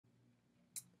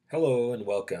Hello and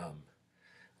welcome.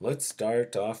 Let's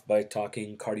start off by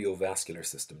talking cardiovascular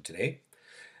system today.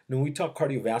 Now, when we talk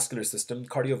cardiovascular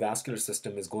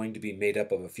system is going to be made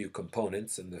up of a few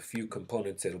components, and the few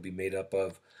components it'll be made up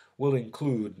of will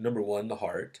include, number one, the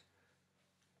heart.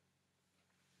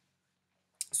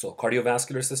 So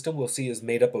cardiovascular system we'll see is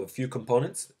made up of a few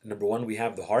components. Number one, we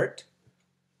have the heart.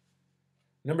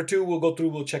 Number two,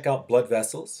 we'll check out blood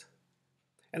vessels.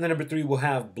 And then number three, we'll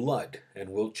have blood,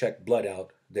 and we'll check blood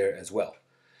out there as well.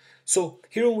 So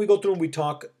here when we go through and we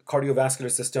talk cardiovascular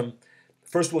system,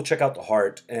 first we'll check out the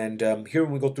heart. And here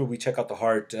when we go through we check out the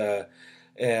heart,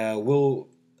 we'll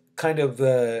kind of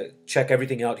check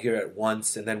everything out here at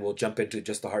once, and then we'll jump into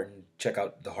just the heart and check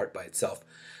out the heart by itself.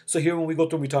 So here when we go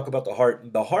through and we talk about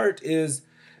the heart is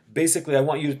basically, I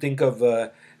want you to think of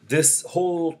this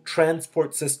whole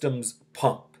transport system's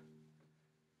pump.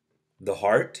 The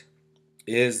heart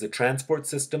is the transport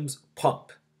system's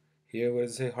pump. Here, what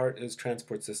does it say? Heart is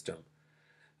transport system.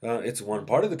 It's one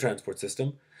part of the transport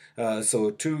system.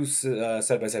 So two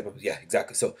side-by-side pumps. Yeah,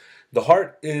 exactly. So the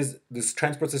heart is this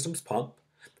transport system's pump.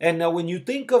 And now when you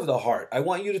think of the heart, I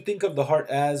want you to think of the heart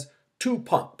as two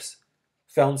pumps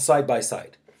found side by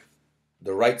side.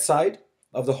 The right side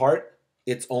of the heart,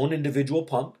 its own individual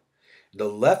pump. The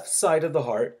left side of the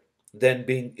heart then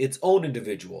being its own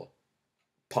individual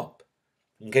pump.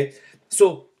 Okay,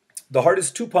 so the heart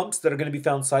is two pumps that are going to be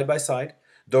found side by side.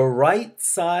 The right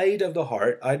side of the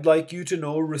heart, I'd like you to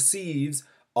know, receives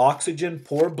oxygen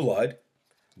poor blood.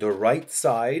 The right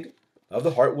side of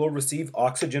the heart will receive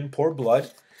oxygen poor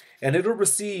blood, and it'll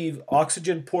receive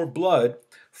oxygen poor blood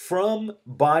from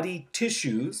body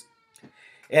tissues,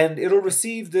 and it'll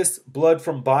receive this blood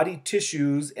from body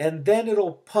tissues, and then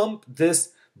it'll pump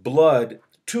this blood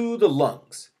to the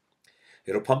lungs.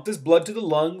 It'll pump this blood to the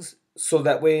lungs, so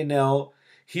that way now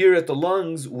here at the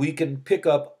lungs we can pick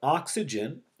up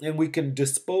oxygen and we can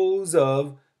dispose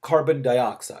of carbon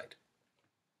dioxide.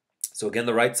 So again,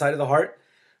 the right side of the heart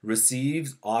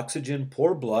receives oxygen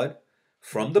poor blood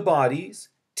from the body's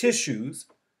tissues,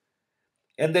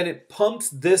 and then it pumps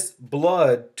this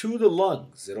blood to the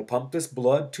lungs. It'll pump this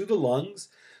blood to the lungs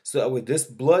so that way this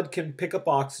blood can pick up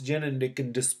oxygen and it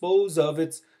can dispose of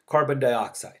its carbon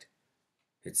dioxide,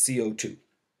 its CO2.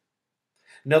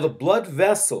 Now the blood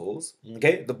vessels,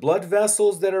 the blood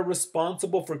vessels that are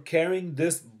responsible for carrying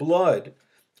this blood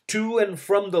to and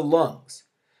from the lungs.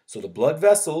 So the blood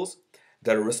vessels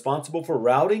that are responsible for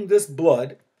routing this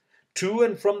blood to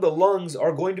and from the lungs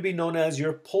are going to be known as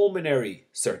your pulmonary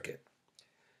circuit.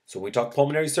 So when we talk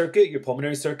pulmonary circuit, your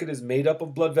pulmonary circuit is made up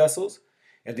of blood vessels,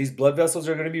 and these blood vessels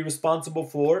are going to be responsible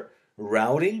for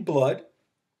routing blood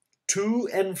to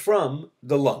and from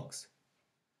the lungs.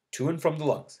 To and from the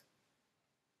lungs.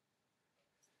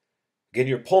 Again,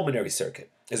 your pulmonary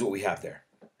circuit is what we have there.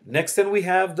 Next, then we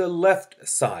have the left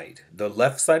side. The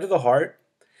left side of the heart,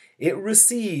 it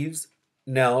receives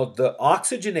now the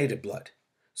oxygenated blood.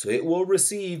 So it will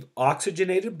receive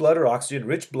oxygenated blood or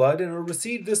oxygen-rich blood, and it will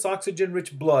receive this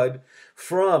oxygen-rich blood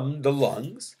from the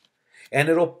lungs, and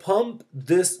it'll pump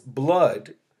this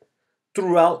blood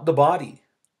throughout the body.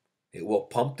 It will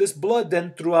pump this blood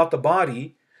then throughout the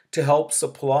body to help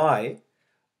supply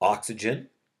oxygen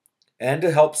and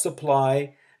to help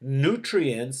supply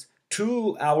nutrients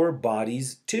to our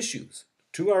body's tissues,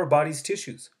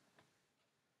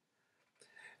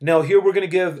 Now here we're going to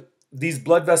give these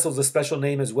blood vessels a special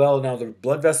name as well. Now the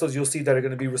blood vessels you'll see that are going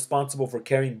to be responsible for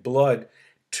carrying blood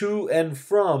to and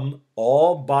from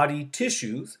all body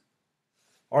tissues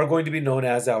are going to be known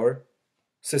as our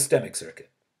systemic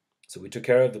circuit. So we took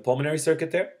care of the pulmonary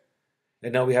circuit there,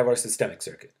 and now we have our systemic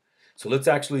circuit. So let's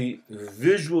actually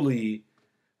visually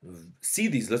see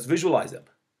these. Let's visualize them.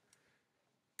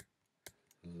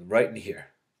 Right in here.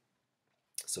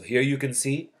 So here you can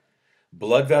see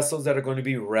blood vessels that are going to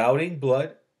be routing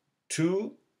blood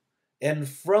to and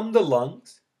from the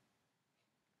lungs.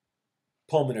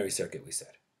 Pulmonary circuit, we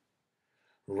said.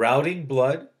 Routing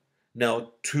blood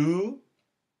now to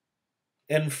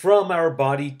and from our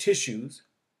body tissues.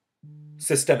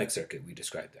 Systemic circuit we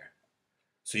described there.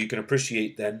 So you can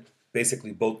appreciate then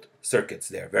basically both circuits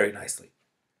there very nicely.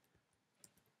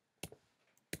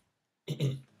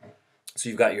 So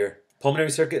you've got your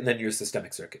pulmonary circuit and then your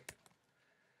systemic circuit.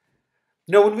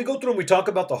 Now when we go through and we talk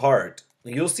about the heart,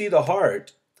 you'll see the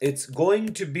heart, it's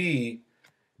going to be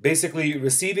basically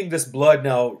receiving this blood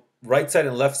now, right side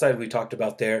and left side we talked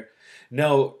about there.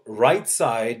 Now right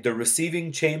side, the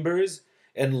receiving chambers,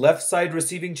 and left side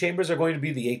receiving chambers are going to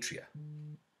be the atria.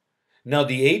 Now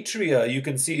the atria, you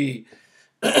can see,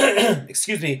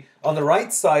 excuse me, on the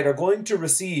right side are going to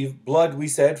receive blood, we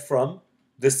said, from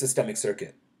this systemic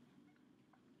circuit.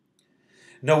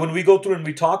 Now, when we go through and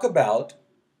we talk about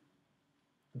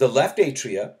the left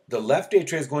atria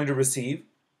is going to receive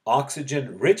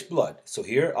oxygen-rich blood. So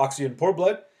here, oxygen-poor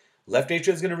blood. Left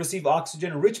atria is going to receive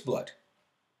oxygen-rich blood.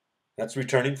 That's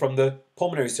returning from the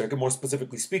pulmonary circuit. More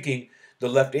specifically speaking, the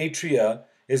left atria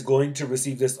is going to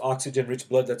receive this oxygen-rich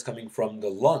blood that's coming from the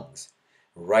lungs.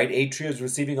 Right atria is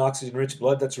receiving oxygen-rich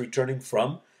blood that's returning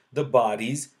from the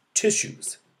body's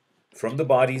tissues. From the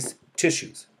body's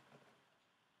tissues.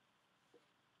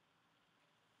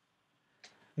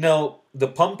 Now, the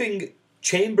pumping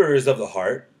chambers of the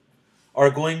heart are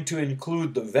going to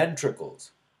include the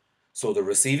ventricles. So the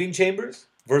receiving chambers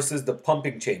versus the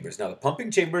pumping chambers. Now, the pumping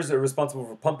chambers are responsible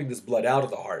for pumping this blood out of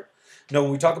the heart. Now,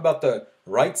 when we talk about the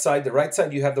right side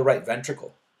you have the right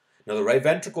ventricle. Now, the right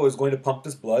ventricle is going to pump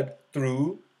this blood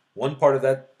through one part of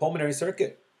that pulmonary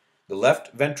circuit. The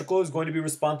left ventricle is going to be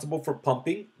responsible for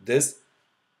pumping this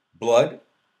blood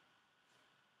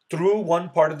through one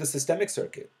part of the systemic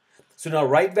circuit. So now,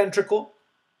 right ventricle,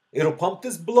 it'll pump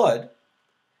this blood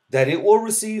that it will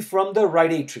receive from the right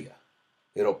atria.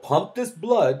 It'll pump this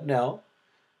blood now.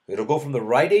 It'll go from the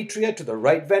right atria to the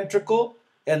right ventricle.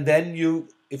 And then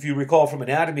if you recall from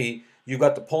anatomy, you've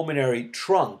got the pulmonary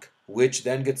trunk, which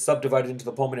then gets subdivided into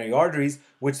the pulmonary arteries,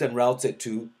 which then routes it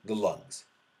to the lungs.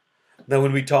 Now,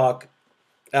 when we talk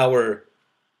left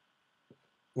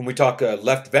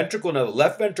ventricle, now the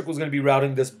left ventricle is going to be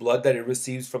routing this blood that it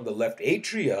receives from the left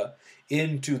atria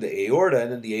into the aorta,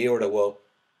 and then the aorta will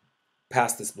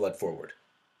pass this blood forward.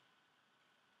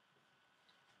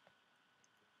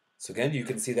 So again, you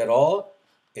can see that all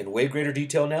in way greater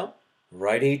detail now.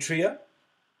 Right atria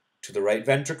to the right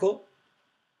ventricle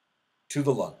to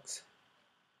the lungs.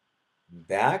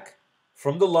 Back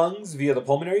from the lungs via the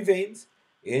pulmonary veins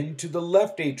into the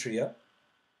left atria,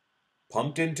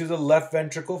 pumped into the left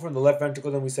ventricle. From the left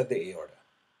ventricle, then we said the aorta.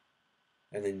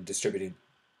 And then distributing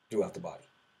throughout the body.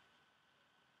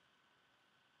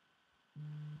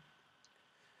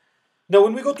 Now,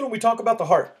 when we go through and we talk about the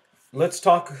heart, let's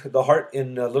talk the heart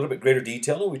in a little bit greater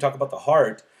detail. When we talk about the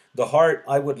heart,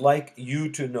 I would like you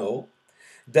to know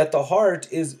that the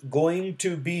heart is going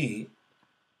to be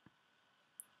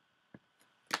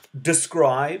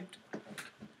described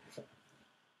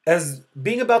as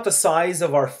being about the size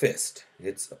of our fist.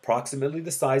 It's approximately the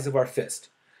size of our fist.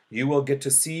 You will get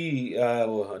to see,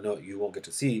 no, you won't get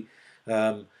to see,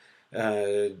 for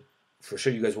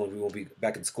sure you guys won't, we won't be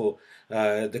back in school,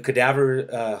 the cadaver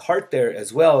heart there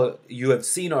as well. You have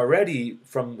seen already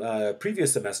from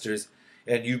previous semesters,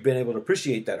 and you've been able to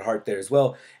appreciate that heart there as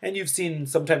well. And you've seen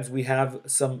sometimes we have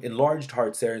some enlarged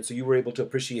hearts there, and so you were able to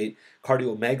appreciate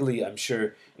cardiomegaly, I'm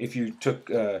sure, if you took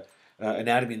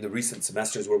anatomy in the recent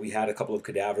semesters where we had a couple of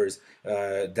cadavers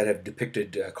that have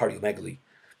depicted cardiomegaly.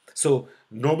 So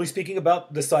normally speaking,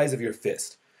 about the size of your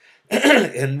fist.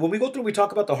 And when we go through, we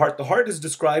talk about the heart is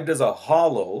described as a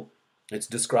hollow, it's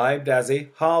described as a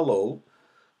hollow,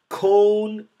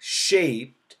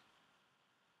 cone-shaped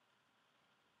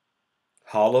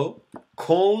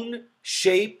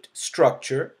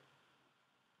structure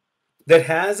that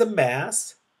has a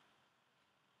mass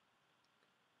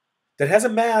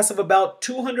of about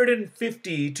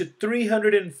 250 to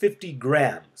 350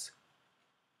 grams,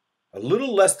 a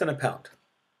little less than a pound.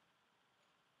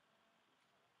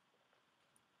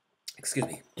 Excuse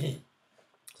me,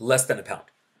 less than a pound.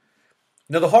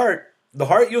 Now the heart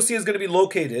you'll see is going to be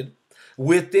located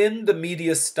within the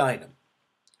mediastinum.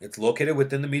 It's located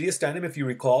within the mediastinum. If you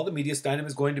recall, the mediastinum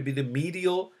is going to be the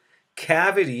medial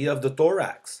cavity of the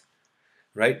thorax,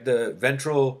 right? The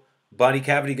ventral body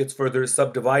cavity gets further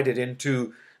subdivided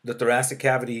into the thoracic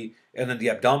cavity and then the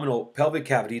abdominal pelvic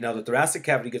cavity. Now the thoracic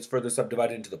cavity gets further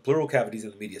subdivided into the pleural cavities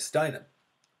and the mediastinum.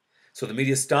 So the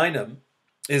mediastinum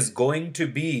is going to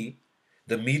be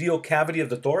the medial cavity of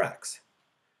the thorax.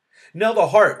 Now the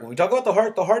heart, when we talk about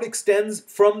the heart extends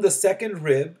from the second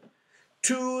rib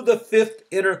to the fifth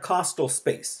intercostal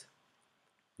space.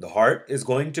 The heart is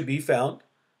going to be found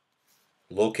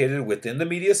located within the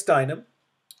mediastinum,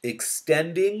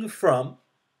 extending from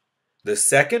the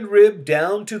second rib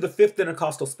down to the fifth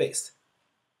intercostal space.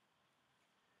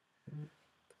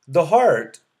 The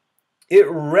heart, it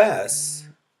rests,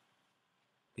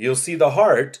 you'll see the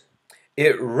heart,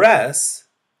 it rests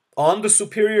on the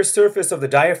superior surface of the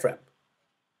diaphragm.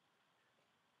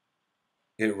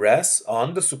 It rests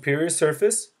on the superior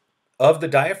surface of the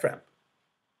diaphragm.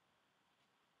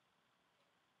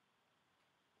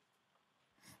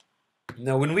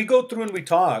 Now, when we go through and we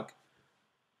talk,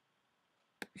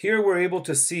 here we're able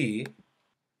to see,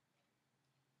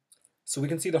 so we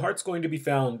can see the heart's going to be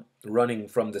found running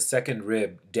from the second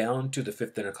rib down to the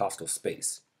fifth intercostal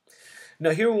space. Now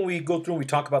here when we go through and we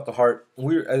talk about the heart,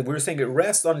 we're saying it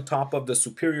rests on top of the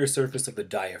superior surface of the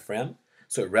diaphragm.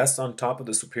 So it rests on top of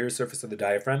the superior surface of the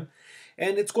diaphragm.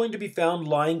 And it's going to be found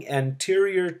lying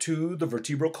anterior to the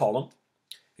vertebral column.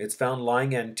 It's found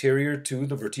lying anterior to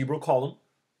the vertebral column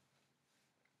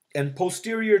and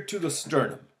posterior to the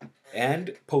sternum.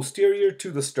 And posterior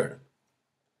to the sternum.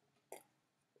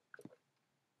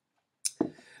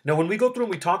 Now when we go through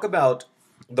and we talk about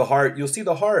the heart, you'll see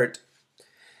the heart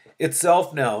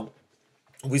itself now,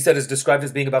 we said is described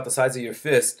as being about the size of your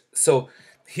fist. So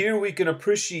here we can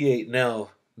appreciate now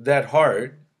that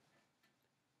heart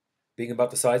being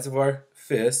about the size of our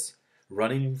fist,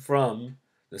 running from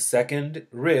the second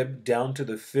rib down to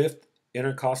the fifth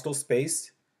intercostal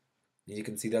space. And you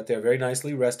can see that there very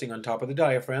nicely, resting on top of the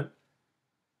diaphragm,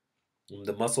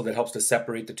 the muscle that helps to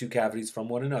separate the two cavities from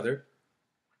one another.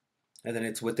 And then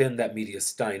it's within that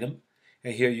mediastinum.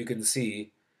 And here you can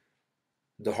see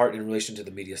the heart in relation to the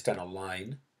mediastinal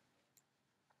line.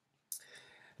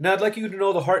 Now I'd like you to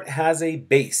know the heart has a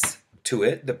base to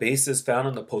it. The base is found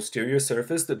on the posterior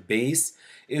surface. The base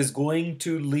is going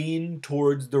to lean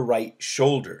towards the right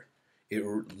shoulder. It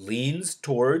leans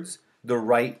towards the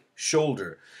right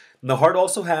shoulder. And the heart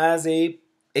also has an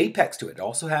apex to it.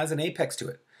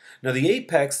 Now the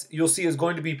apex, you'll see, is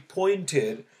going to be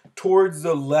pointed towards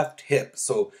the left hip.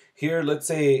 So here, let's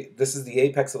say this is the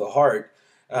apex of the heart.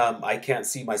 I can't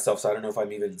see myself, so I don't know if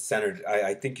I'm even centered.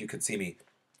 I think you could see me.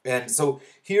 And so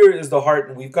here is the heart,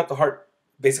 and we've got the heart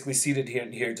basically seated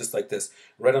here just like this,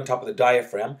 right on top of the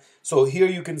diaphragm. So here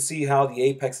you can see how the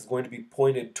apex is going to be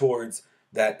pointed towards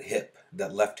that hip,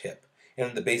 that left hip.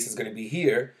 And the base is going to be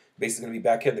here. The base is going to be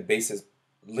back here. The base is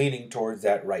leaning towards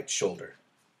that right shoulder.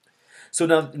 So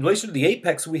now, in relation to the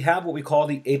apex, we have what we call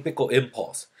the apical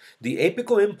impulse. The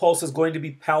apical impulse is going to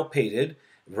be palpated,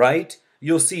 right?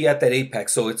 You'll see at that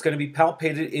apex. So it's going to be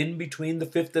palpated in between the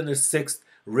fifth and the sixth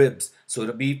ribs. So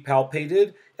it'll be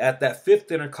palpated at that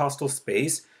fifth intercostal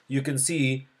space. You can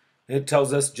see it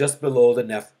tells us just below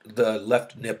the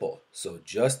left nipple. So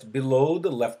just below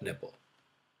the left nipple.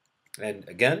 And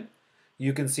again,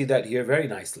 you can see that here very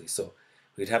nicely. So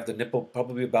we'd have the nipple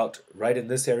probably about right in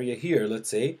this area here, let's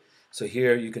say. So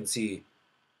here you can see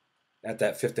at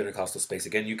that fifth intercostal space.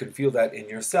 Again, you can feel that in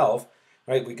yourself,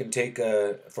 right? We can take,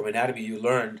 from anatomy you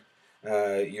learned,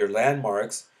 your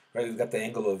landmarks, right? We've got the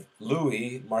angle of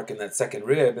Louis marking that second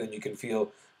rib, and you can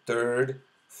feel third,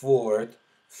 fourth,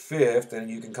 fifth, and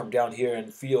you can come down here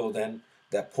and feel then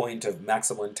that point of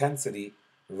maximal intensity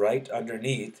right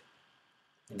underneath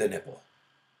the nipple.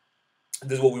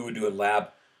 This is what we would do in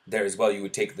lab there as well. You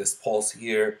would take this pulse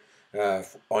here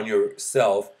on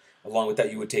yourself. Along with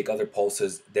that, you would take other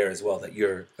pulses there as well that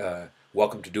you're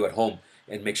welcome to do at home,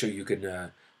 and make sure you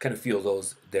can kind of feel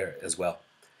those there as well.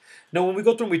 Now, when we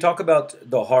go through and we talk about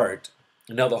the heart,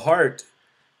 now the heart,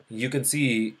 you can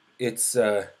see its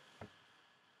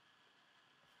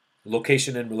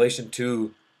location in relation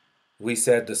to, we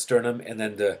said, the sternum and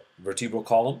then the vertebral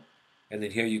column. And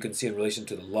then here you can see in relation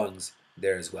to the lungs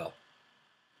there as well.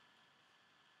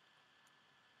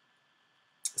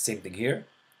 Same thing here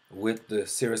with the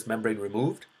serous membrane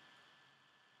removed.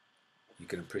 You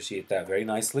can appreciate that very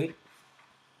nicely.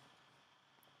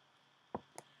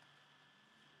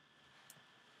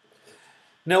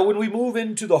 Now, when we move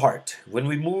into the heart,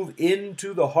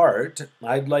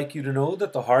 I'd like you to know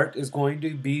that the heart is going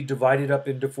to be divided up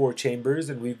into 4 chambers,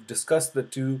 and we've discussed the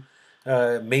 2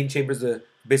 main chambers,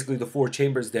 basically the 4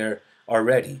 chambers there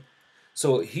already.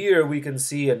 So here we can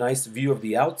see a nice view of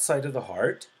the outside of the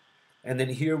heart, and then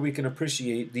here we can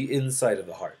appreciate the inside of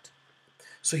the heart.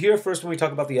 So here first, when we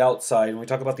talk about the outside,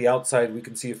 we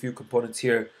can see a few components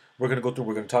here. We're going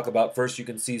to talk about first. You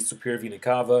can see superior vena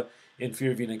cava,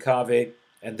 inferior vena cava,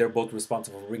 and they're both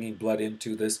responsible for bringing blood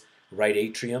into this right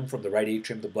atrium. From the right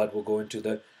atrium, the blood will go into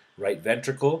the right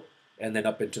ventricle, and then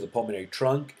up into the pulmonary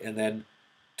trunk, and then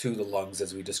to the lungs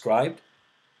as we described.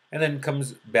 And then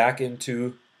comes back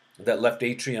into that left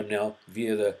atrium now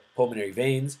via the pulmonary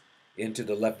veins, into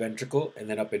the left ventricle, and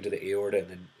then up into the aorta, and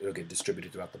then it'll get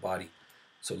distributed throughout the body.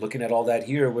 So looking at all that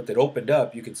here, with it opened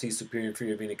up, you can see superior and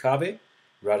inferior vena cava,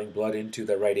 routing blood into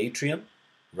the right atrium,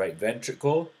 right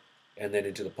ventricle, and then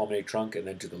into the pulmonary trunk, and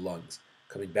then to the lungs.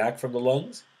 Coming back from the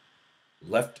lungs,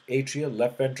 left atria,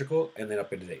 left ventricle, and then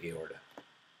up into the aorta.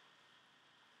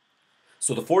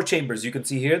 So the 4 chambers you can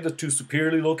see here, the 2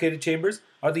 superiorly located chambers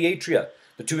are the atria.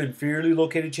 The 2 inferiorly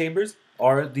located chambers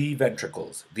are the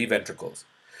ventricles.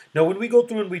 Now, when we go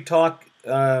through and we talk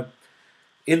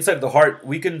inside of the heart,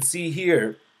 we can see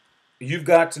here you've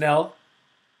got now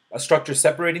a structure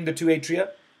separating the 2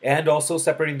 atria and also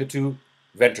separating the 2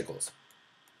 ventricles.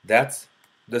 That's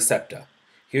the septa.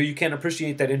 Here you can't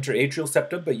appreciate that interatrial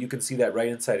septum, but you can see that right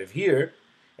inside of here.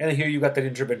 And then here you got that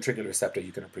interventricular septum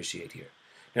you can appreciate here.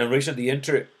 Now in relation to the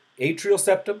interatrial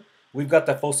septum, we've got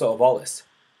the fossa ovalis,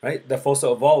 right? The fossa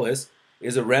ovalis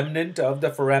is a remnant of the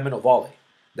foramen ovale.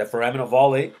 The foramen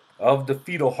ovale of the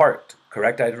fetal heart,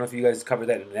 correct? I don't know if you guys covered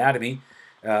that in anatomy,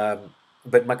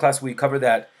 but in my class we cover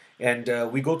that,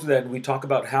 and we go through that and we talk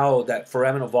about how that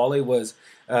foramen ovale was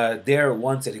there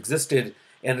once it existed,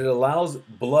 and it allows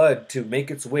blood to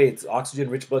make its way, it's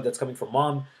oxygen-rich blood that's coming from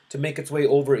mom, to make its way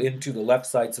over into the left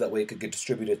side so that way it could get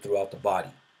distributed throughout the body.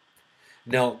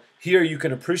 Now, here you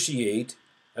can appreciate,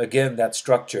 again, that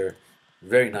structure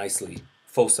very nicely,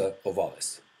 fossa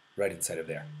ovalis, right inside of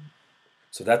there.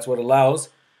 So that's what allows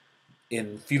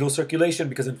in fetal circulation,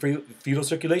 because in fetal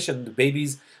circulation, the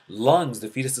baby's lungs, the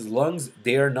fetus's lungs,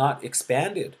 they are not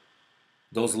expanded.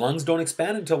 Those lungs don't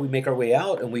expand until we make our way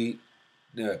out and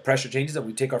pressure changes and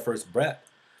we take our first breath.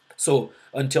 So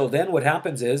until then, what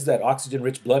happens is that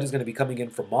oxygen-rich blood is going to be coming in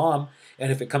from mom,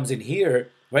 and if it comes in here,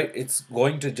 right, it's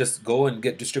going to just go and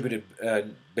get distributed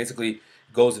and basically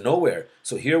goes nowhere.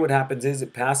 So here what happens is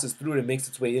it passes through and it makes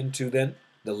its way into then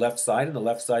the left side, and the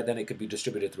left side then it could be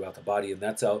distributed throughout the body, and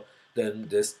that's how then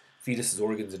this fetus's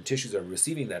organs and tissues are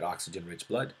receiving that oxygen-rich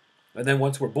blood. And then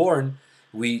once we're born,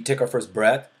 we take our first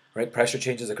breath, right? Pressure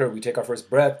changes occur. We take our first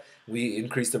breath. We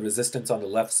increase the resistance on the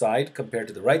left side compared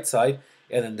to the right side,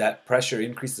 and then that pressure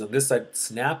increases on this side,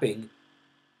 snapping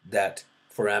that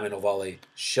foramen ovale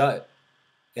shut,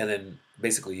 and then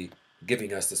basically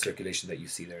giving us the circulation that you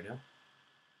see there now.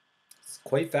 It's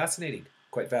quite fascinating.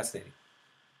 Quite fascinating.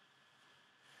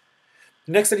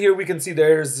 Next in here, we can see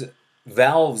there's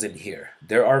valves in here.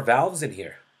 There are valves in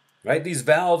here, right? These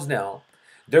valves now,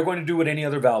 they're going to do what any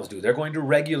other valves do. They're going to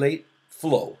regulate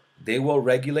flow. They will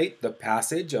regulate the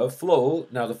passage of flow.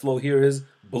 Now the flow here is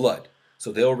blood.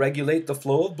 So they'll regulate the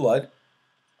flow of blood,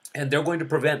 and they're going to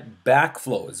prevent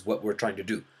backflow is what we're trying to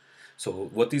do. So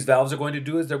what these valves are going to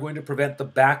do is they're going to prevent the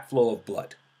backflow of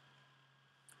blood.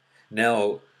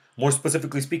 Now, more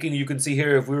specifically speaking, you can see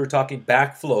here if we were talking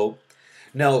backflow,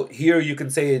 now here you can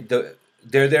say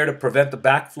they're there to prevent the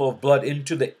backflow of blood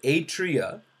into the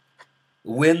atria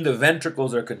when the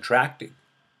ventricles are contracting.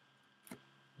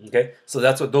 Okay, so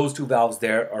that's what those two valves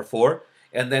there are for.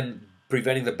 And then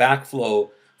preventing the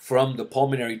backflow from the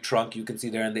pulmonary trunk, you can see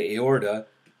there in the aorta,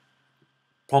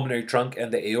 pulmonary trunk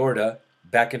and the aorta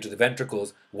back into the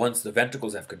ventricles once the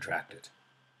ventricles have contracted.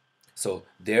 So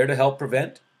there to help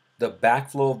prevent the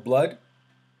backflow of blood.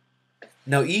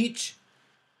 Now each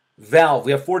valve,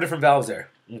 we have 4 different valves there.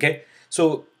 Okay,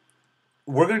 so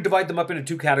we're going to divide them up into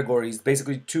 2 categories,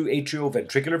 basically 2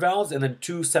 atrioventricular valves and then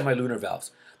 2 semilunar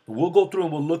valves. We'll go through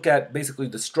and we'll look at basically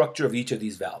the structure of each of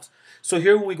these valves. So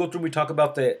here when we go through, we talk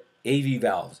about the AV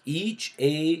valves. Each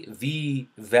AV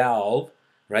valve,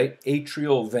 right,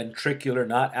 atrioventricular,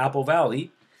 not Apple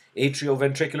Valley,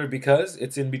 atrioventricular because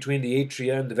it's in between the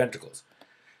atria and the ventricles.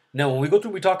 Now when we go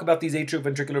through, we talk about these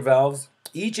atrioventricular valves.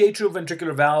 Each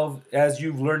atrioventricular valve, as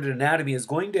you've learned in anatomy, is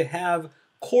going to have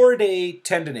chordae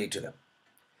tendineae to them.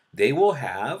 They will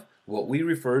have what we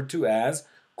refer to as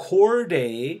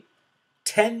chordae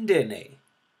tendineae.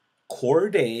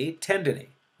 Chordae tendineae.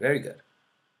 Very good.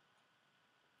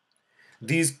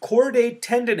 These chordae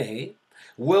tendineae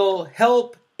will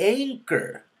help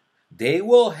anchor. They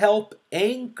will help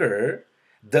anchor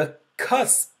the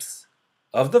cusps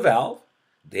of the valve.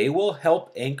 They will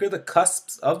help anchor the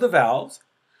cusps of the valves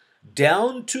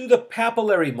down to the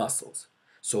papillary muscles.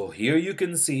 So here you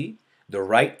can see the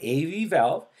right AV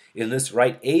valve. In this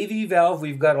right AV valve,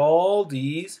 we've got all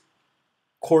these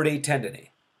chordae tendineae.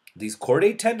 These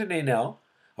chordae tendineae now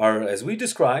are, as we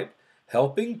described,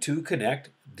 helping to connect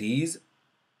these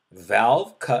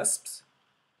valve cusps,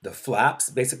 the flaps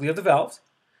basically of the valves,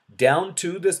 down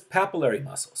to this papillary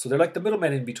muscle. So they're like the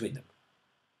middlemen in between them.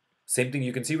 Same thing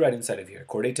you can see right inside of here.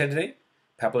 Chordae tendineae,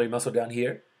 papillary muscle down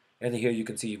here, and here you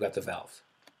can see you've got the valves.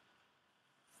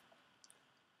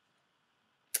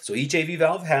 So each AV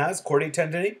valve has chordae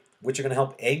tendineae, which are going to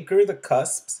help anchor the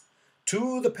cusps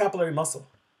to the papillary muscle.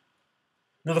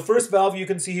 Now the first valve you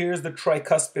can see here is the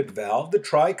tricuspid valve. The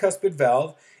tricuspid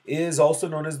valve is also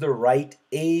known as the right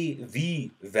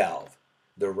AV valve.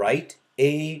 The right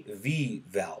AV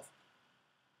valve.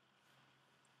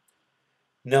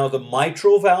 Now the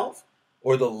mitral valve,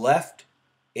 or the left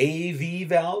AV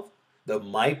valve, the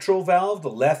mitral valve, the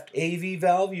left AV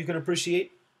valve, you can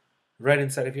appreciate right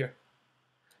inside of here.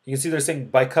 You can see they're saying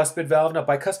bicuspid valve. Now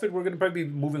bicuspid we're going to probably be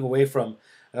moving away from.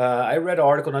 I read an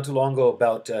article not too long ago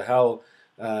about how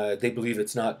they believe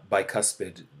it's not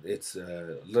bicuspid. It's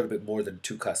a little bit more than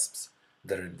 2 cusps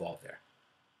that are involved there.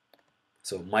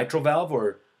 So mitral valve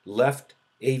or left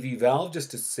AV valve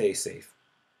just to stay safe.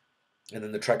 And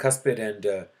then the tricuspid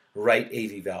and right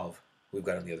AV valve we've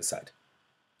got on the other side.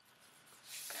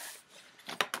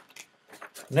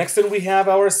 Next then we have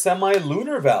our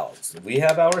semilunar valves.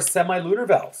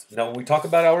 Now when we talk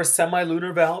about our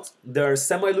semilunar valves, their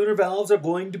semilunar valves are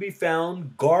going to be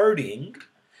found guarding.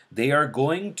 They are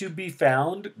going to be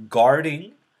found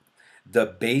guarding the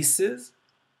bases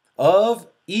of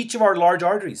each of our large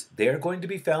arteries. They are going to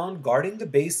be found guarding the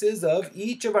bases of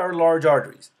each of our large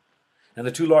arteries. And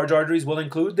the two large arteries will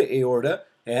include the aorta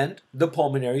and the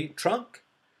pulmonary trunk.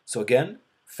 So again,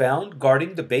 found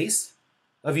guarding the base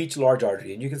of each large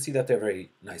artery. And you can see that there very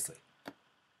nicely.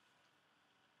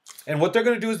 And what they're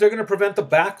going to do is they're going to prevent the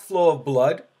backflow of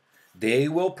blood. They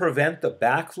will prevent the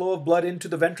backflow of blood into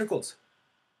the ventricles.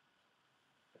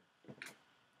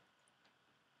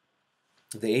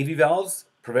 The AV valves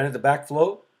prevented the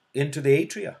backflow into the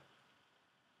atria.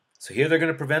 So here they're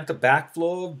going to prevent the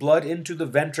backflow of blood into the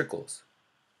ventricles.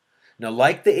 Now,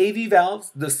 like the AV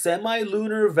valves, the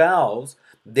semilunar valves,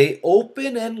 they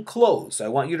open and close. So I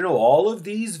want you to know all of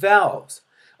these valves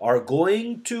are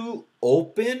going to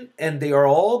open and they are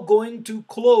all going to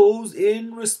close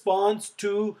in response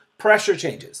to pressure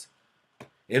changes.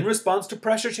 In response to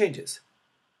pressure changes.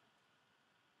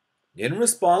 In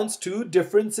response to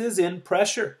differences in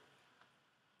pressure.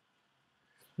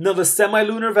 Now the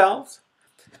semilunar valves,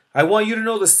 I want you to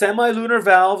know the semilunar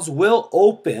valves will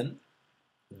open.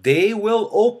 They will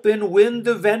open when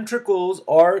the ventricles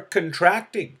are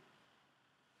contracting.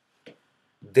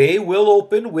 They will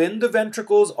open when the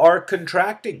ventricles are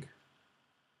contracting.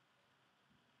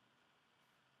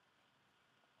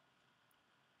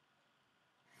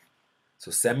 So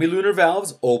semilunar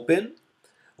valves open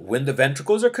when the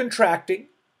ventricles are contracting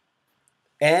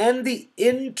and the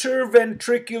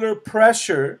interventricular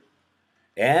pressure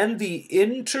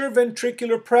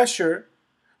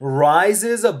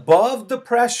rises above the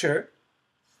pressure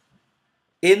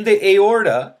in the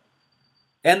aorta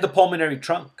and the pulmonary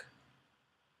trunk.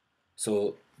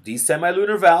 So these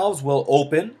semilunar valves will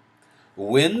open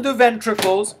when the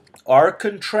ventricles are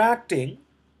contracting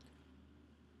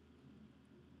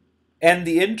and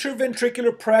the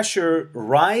interventricular pressure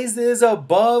rises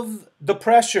above the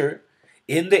pressure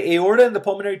in the aorta and the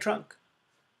pulmonary trunk.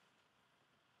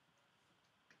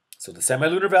 So the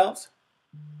semilunar valves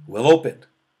will open.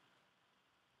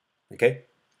 Okay?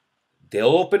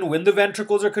 They'll open when the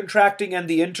ventricles are contracting and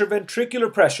the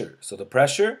interventricular pressure, so the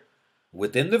pressure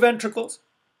within the ventricles,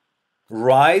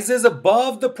 rises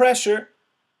above the pressure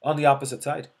on the opposite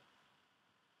side.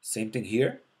 Same thing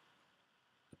here.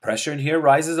 The pressure in here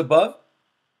rises above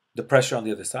the pressure on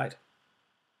the other side.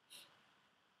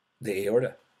 The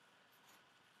aorta.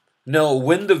 Now,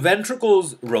 when the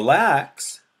ventricles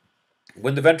relax,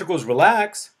 and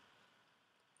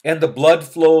the blood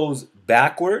flows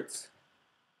backwards,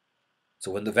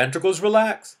 so when the ventricles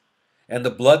relax and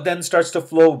the blood then starts to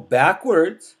flow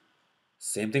backwards,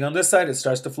 same thing on this side, it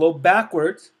starts to flow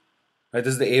backwards. Right,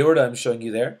 this is the aorta I'm showing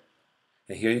you there.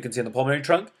 And here you can see in the pulmonary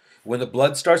trunk, when the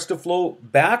blood starts to flow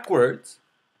backwards,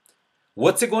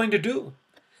 what's it going to do?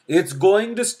 It's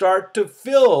going to start to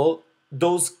fill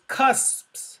those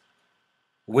cusps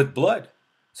with blood.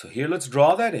 So here, let's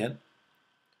draw that in.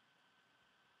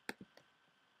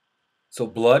 So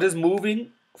blood is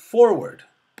moving forward.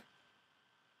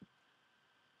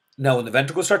 Now when the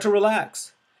ventricles start to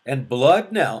relax and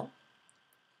blood now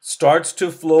starts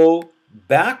to flow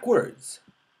backwards,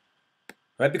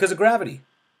 right, because of gravity.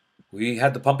 We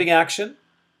had the pumping action,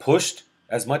 pushed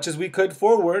as much as we could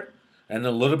forward, and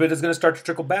a little bit is going to start to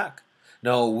trickle back.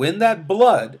 Now when that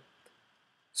blood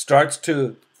starts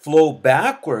to flow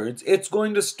backwards, it's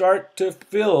going to start to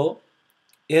fill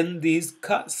in these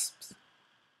cusps.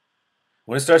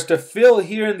 When it starts to fill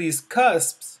here in these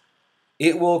cusps,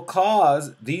 it will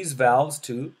cause these valves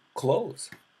to close.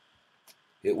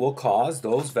 It will cause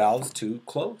those valves to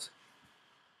close.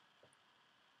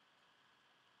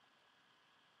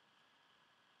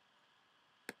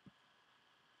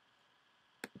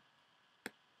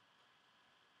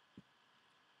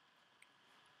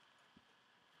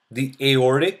 The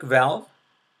aortic valve,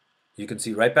 you can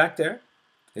see right back there,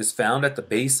 is found at the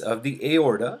base of the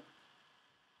aorta.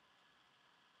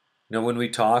 Now when we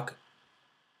talk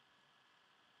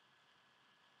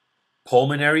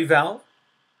pulmonary valve,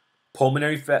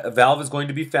 pulmonary valve is going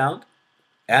to be found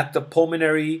at the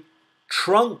pulmonary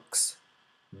trunk's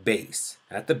base,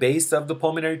 at the base of the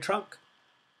pulmonary trunk.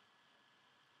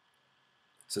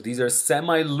 So these are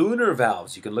semilunar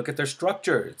valves. You can look at their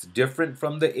structure. It's different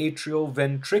from the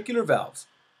atrioventricular valves.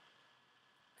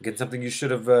 Again, something you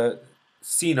should have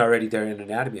seen already there in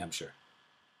anatomy, I'm sure.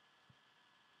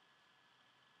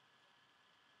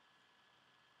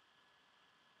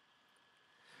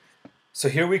 So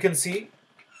here we can see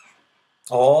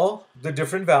all the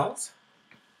different valves,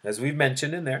 as we've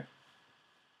mentioned in there.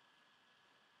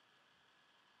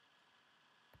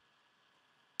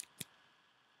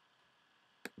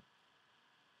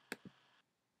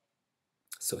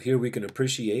 So here we can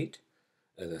appreciate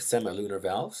the semilunar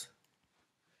valves.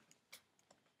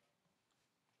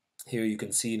 Here you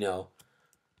can see now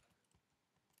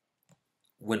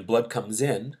when blood comes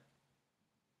in,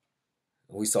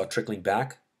 we saw trickling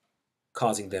back,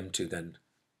 causing them to then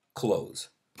close.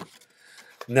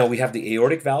 Now we have the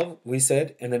aortic valve, we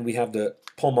said, and then we have the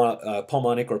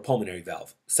pulmonic or pulmonary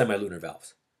valve, semilunar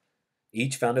valves,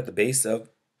 each found at the base of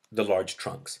the large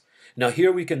trunks. Now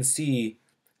here we can see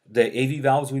the AV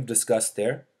valves we've discussed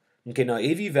there. Okay, now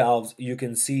AV valves, you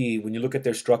can see when you look at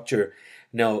their structure,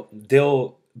 now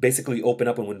they'll basically open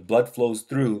up and when blood flows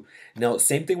through. Now,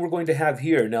 same thing we're going to have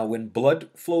here. Now, when blood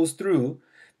flows through,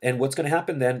 and what's going to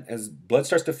happen then as blood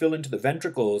starts to fill into the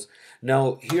ventricles,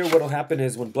 now here what will happen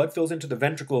is when blood fills into the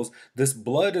ventricles, this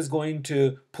blood is going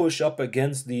to push up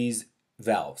against these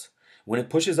valves. When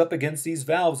it pushes up against these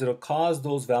valves, it'll cause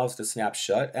those valves to snap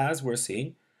shut, as we're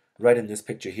seeing right in this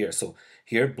picture here. So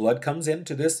here blood comes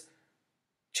into this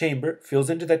chamber, fills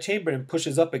into that chamber and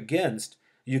pushes up against,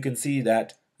 you can see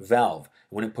that valve.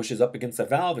 When it pushes up against the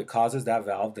valve, it causes that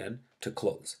valve then to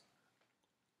close.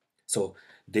 So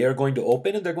they are going to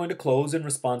open and they're going to close in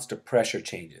response to pressure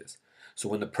changes. So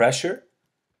when the pressure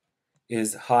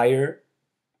is higher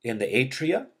in the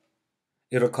atria,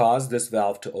 it'll cause this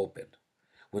valve to open.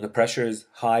 When the pressure is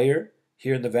higher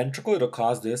here in the ventricle, it'll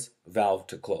cause this valve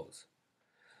to close.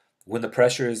 When the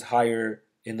pressure is higher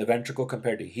in the ventricle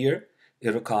compared to here,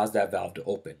 it'll cause that valve to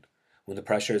open. When the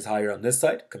pressure is higher on this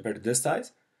side compared to this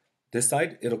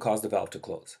side, it'll cause the valve to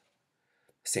close.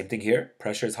 Same thing here.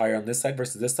 Pressure is higher on this side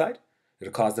versus this side.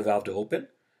 It'll cause the valve to open.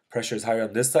 Pressure is higher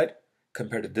on this side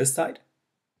compared to this side.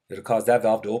 It'll cause that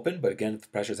valve to open. But again,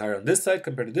 if pressure is higher on this side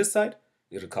compared to this side,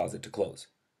 it'll cause it to close.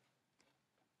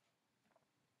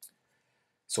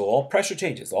 So all pressure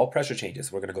changes,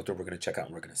 we're going to go through, we're going to check out,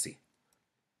 and we're going to see.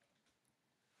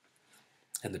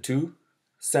 And the two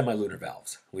semilunar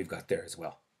valves we've got there as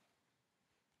well.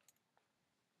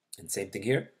 And same thing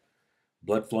here.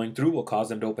 Blood flowing through will cause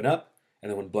them to open up.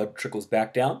 And then when blood trickles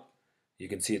back down, you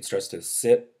can see it starts to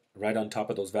sit right on top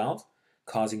of those valves,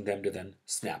 causing them to then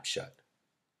snap shut.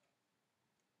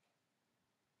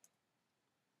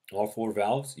 All four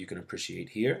valves you can appreciate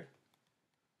here.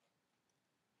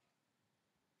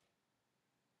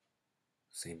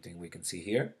 Same thing we can see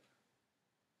here.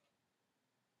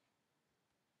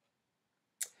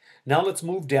 Now let's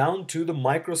move down to the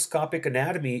microscopic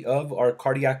anatomy of our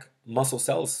cardiac muscle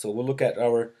cells. So we'll look at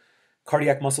our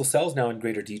cardiac muscle cells now in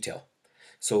greater detail.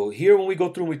 So here when we go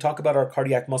through and we talk about our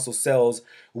cardiac muscle cells,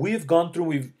 we've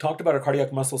talked about our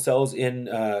cardiac muscle cells in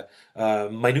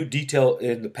minute detail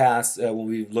in the past when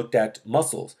we've looked at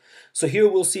muscles. So here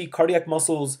we'll see cardiac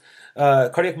muscle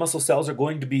cells are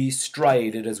going to be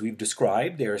striated as we've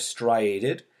described. They're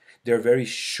striated. They're very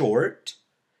short,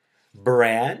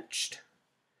 branched,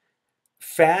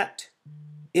 fat,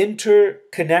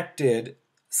 interconnected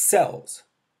cells.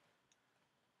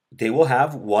 They will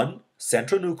have one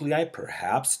central nuclei,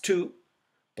 perhaps two,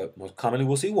 but most commonly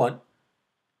we'll see one.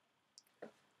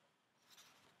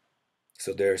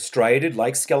 So they're striated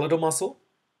like skeletal muscle.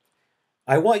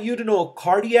 I want you to know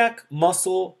cardiac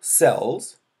muscle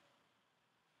cells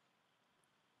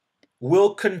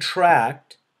will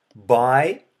contract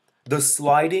by the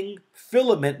sliding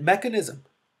filament mechanism.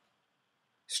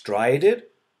 Striated,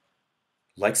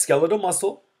 like skeletal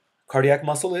muscle, cardiac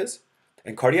muscle is,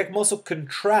 and cardiac muscle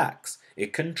contracts.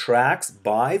 It contracts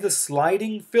by the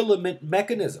sliding filament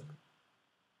mechanism.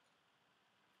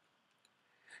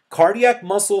 Cardiac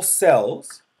muscle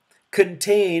cells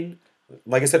contain,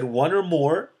 like I said, one or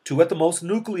more, two at the most,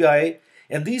 nuclei,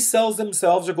 and these cells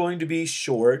themselves are going to be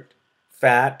short,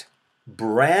 fat,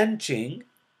 branching,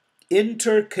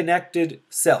 interconnected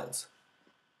cells.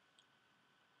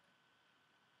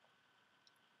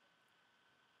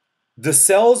 The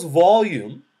cell's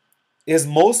volume is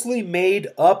mostly made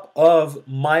up of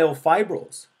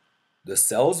myofibrils. The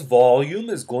cell's volume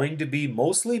is going to be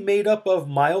mostly made up of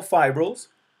myofibrils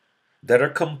that are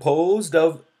composed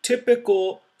of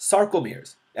typical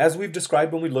sarcomeres, as we've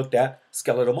described when we looked at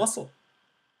skeletal muscle.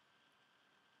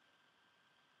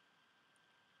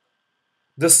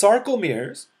 The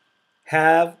sarcomeres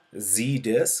have Z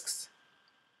discs,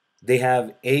 they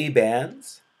have A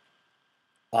bands,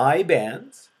 I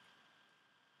bands,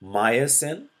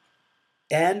 myosin,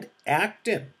 and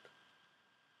actin.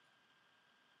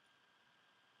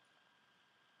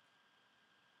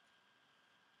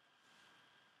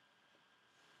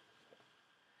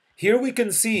 Here we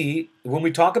can see when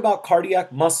we talk about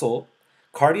cardiac muscle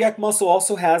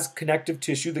also has connective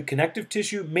tissue. The connective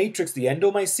tissue matrix, the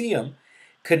endomysium,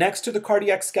 connects to the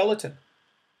cardiac skeleton.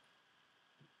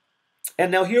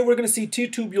 And now here we're going to see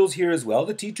T-tubules here as well.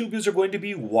 The T-tubules are going to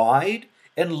be wide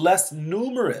and less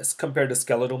numerous compared to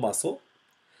skeletal muscle.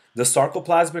 The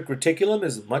sarcoplasmic reticulum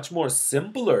is much more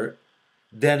simpler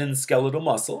than in skeletal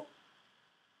muscle.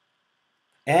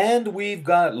 And we've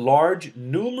got large,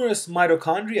 numerous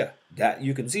mitochondria that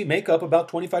you can see make up about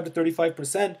 25 to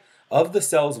 35% of the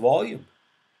cell's volume.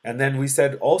 And then we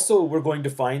said also we're going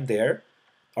to find there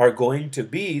are going to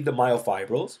be the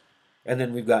myofibrils. And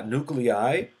then we've got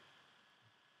nuclei.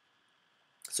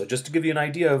 So just to give you an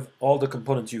idea of all the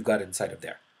components you've got inside of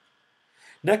there.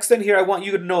 Next then here I want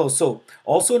you to know, so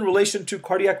also in relation to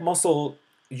cardiac muscle,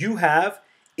 you have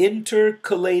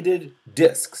intercalated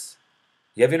discs.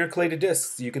 You have intercalated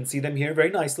discs. You can see them here very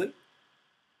nicely.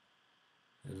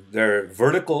 They're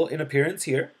vertical in appearance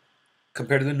here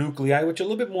compared to the nuclei, which are a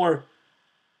little bit more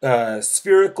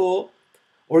spherical,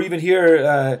 or even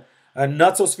here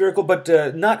not so spherical, but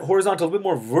not horizontal, a little bit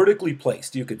more vertically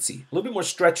placed, you could see. A little bit more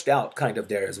stretched out kind of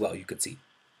there as well, you could see.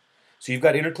 So you've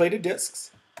got intercalated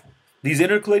discs. These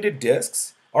intercalated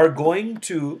discs are going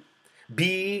to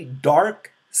be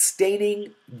dark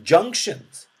staining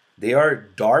junctions. They are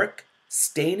dark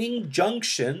staining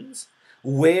junctions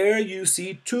where you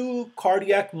see two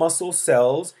cardiac muscle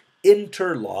cells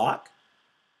interlock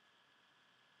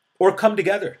or come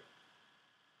together.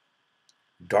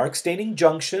 Dark staining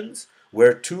junctions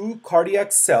where two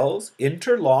cardiac cells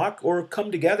interlock or come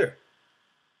together.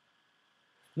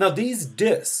 Now these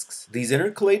discs, these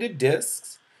intercalated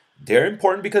discs, they're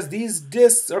important because these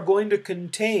discs are going to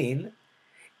contain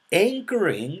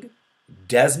anchoring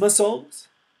desmosomes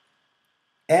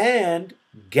and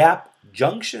gap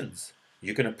junctions.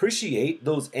 You can appreciate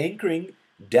those anchoring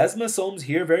desmosomes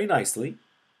here very nicely,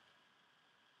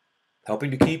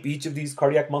 helping to keep each of these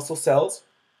cardiac muscle cells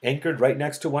anchored right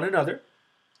next to one another.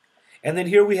 And then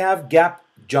here we have gap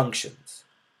junctions.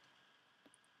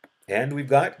 And we've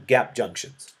got gap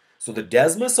junctions. So the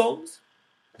desmosomes,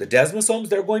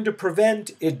 they're going to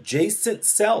prevent adjacent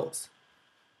cells.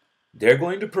 They're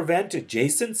going to prevent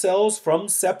adjacent cells from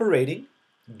separating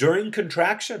during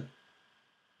contraction.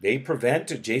 They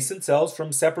prevent adjacent cells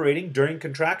from separating during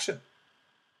contraction.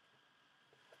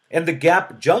 And the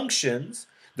gap junctions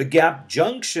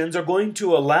are going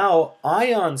to allow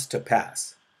ions to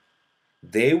pass.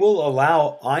 They will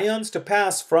allow ions to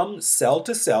pass from cell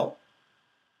to cell.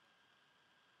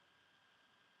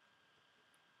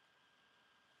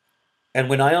 And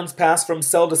when ions pass from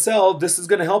cell to cell, this is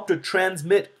going to help to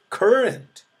transmit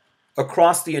current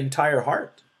across the entire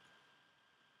heart.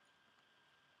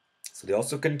 So they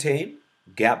also contain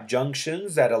gap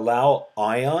junctions that allow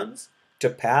ions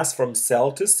to pass from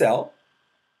cell to cell,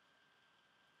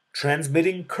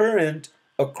 transmitting current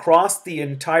across the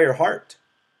entire heart.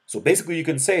 So basically you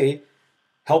can say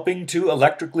helping to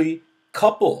electrically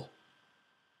couple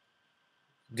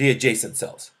the adjacent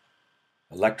cells.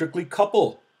 Electrically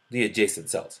couple the adjacent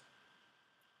cells.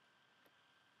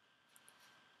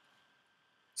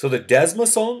 So the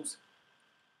desmosomes,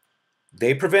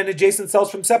 they prevent adjacent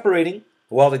cells from separating,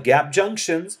 while the gap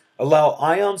junctions allow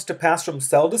ions to pass from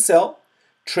cell to cell,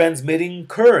 transmitting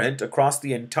current across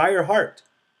the entire heart.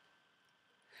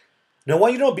 Now, I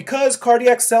want you to know, because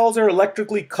cardiac cells are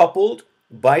electrically coupled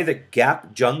by the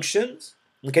gap junctions,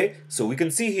 okay, so we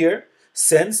can see here,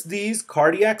 since these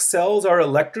cardiac cells are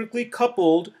electrically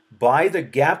coupled by the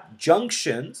gap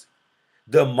junctions,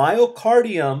 the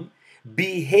myocardium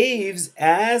behaves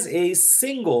as a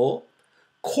single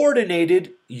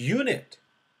coordinated unit.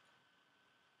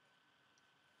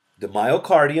 The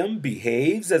myocardium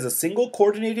behaves as a single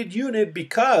coordinated unit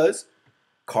because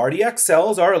cardiac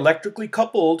cells are electrically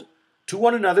coupled to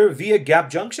one another via gap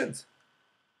junctions.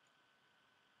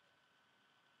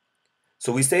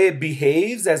 So we say it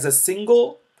behaves as a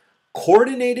single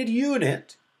coordinated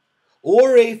unit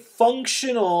or a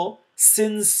functional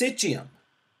syncytium.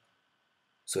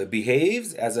 So it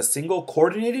behaves as a single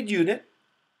coordinated unit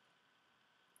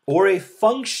or a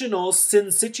functional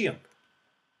syncytium.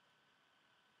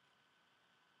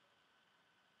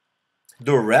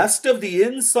 The rest of the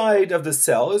inside of the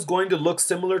cell is going to look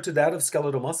similar to that of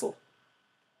skeletal muscle,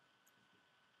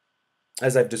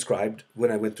 as I've described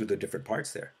when I went through the different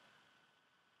parts there.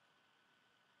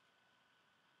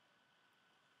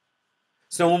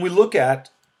 So when we look at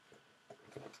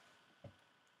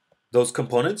those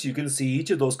components, you can see each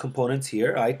of those components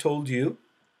here. I told you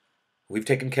we've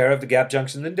taken care of the gap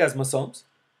junctions and desmosomes.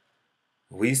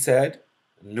 We said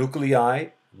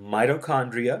nuclei,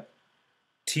 mitochondria,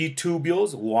 T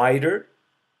tubules, wider,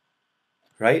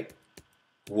 right?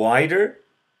 Wider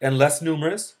and less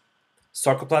numerous.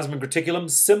 Sarcoplasmic reticulum,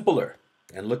 simpler.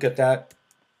 And look at that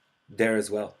there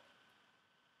as well.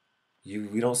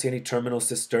 We don't see any terminal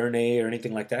cisternae or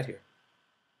anything like that here.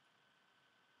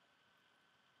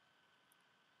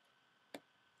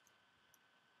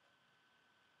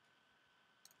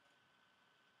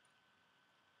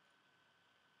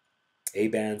 A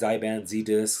bands, I bands, Z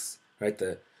discs, right?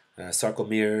 The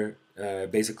sarcomere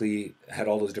basically had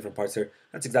all those different parts there.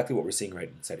 That's exactly what we're seeing right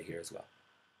inside of here as well.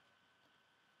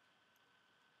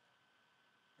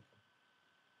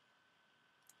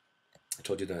 I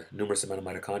told you the numerous amount of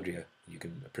mitochondria. You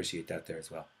can appreciate that there as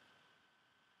well.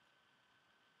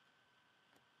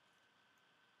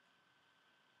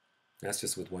 That's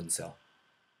just with one cell.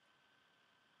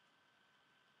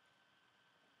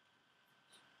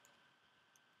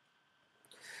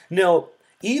 Now,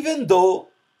 even though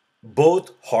both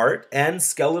heart and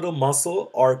skeletal muscle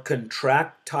are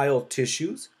contractile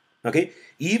tissues, okay,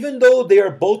 even though they are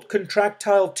both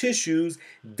contractile tissues,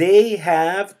 they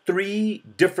have three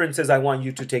differences I want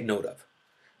you to take note of.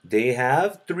 They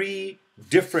have three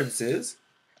differences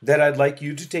that I'd like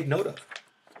you to take note of.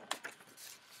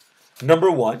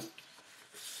 Number one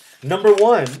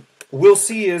we'll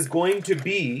see is going to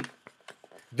be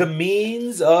the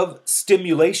means of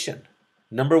stimulation.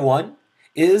 Number one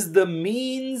is the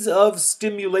means of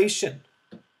stimulation.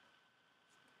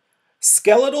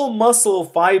 Skeletal muscle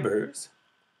fibers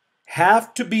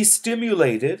have to be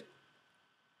stimulated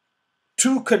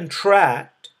to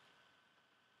contract.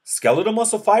 Skeletal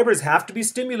muscle fibers have to be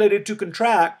stimulated to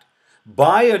contract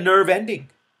by a nerve ending.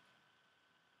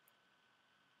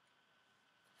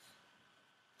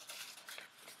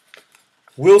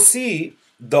 We'll see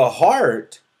the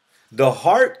heart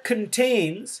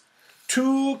contains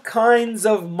two kinds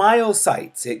of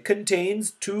myocytes. It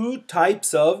contains two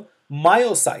types of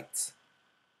myocytes.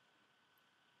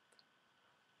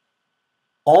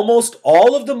 Almost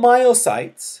all of the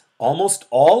myocytes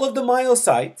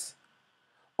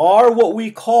are what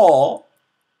we call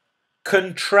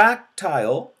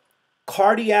contractile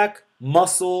cardiac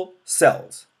muscle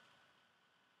cells,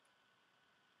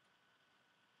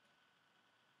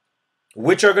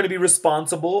 which are going to be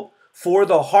responsible for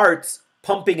the heart's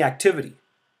pumping activity.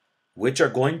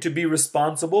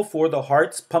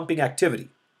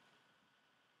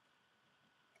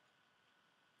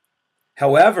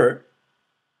 However,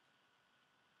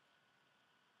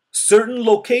 certain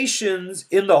locations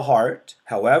in the heart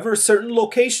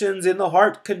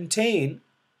contain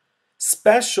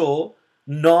special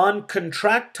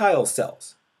non-contractile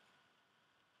cells,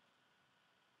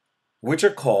 which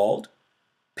are called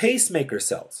pacemaker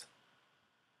cells.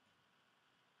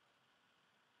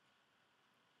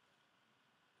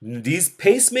 These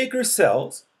pacemaker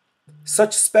cells,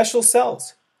 such special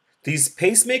cells, they're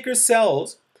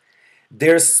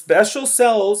special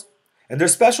cells, and they're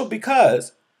special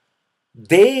because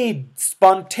they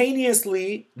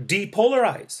spontaneously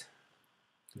depolarize.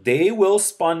 They will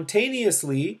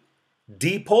spontaneously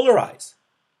depolarize.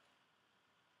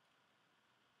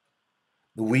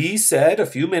 We said a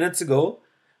few minutes ago,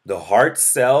 the heart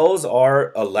cells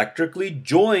are electrically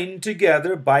joined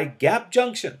together by gap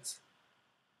junctions.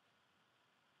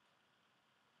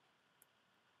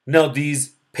 Now,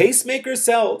 these pacemaker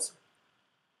cells,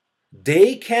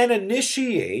 they can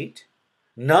initiate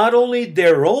not only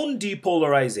their own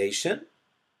depolarization,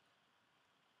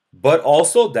 but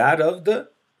also that of the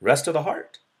rest of the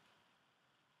heart.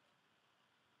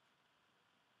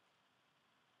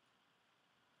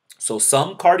 So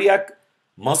some cardiac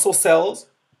muscle cells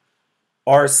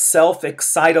are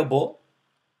self-excitable.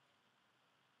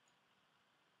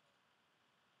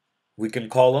 We can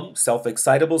call them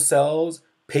self-excitable cells,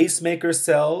 pacemaker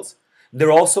cells.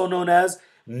 They're also known as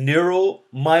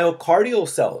neuromyocardial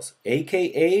cells,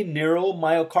 aka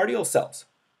neuromyocardial cells.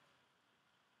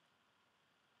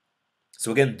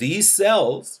 So again, these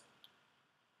cells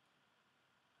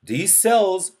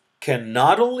can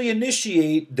not only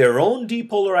initiate their own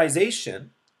depolarization,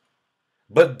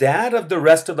 but that of the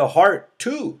rest of the heart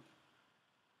too,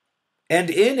 and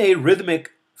in a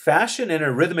rhythmic fashion, in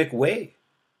a rhythmic way,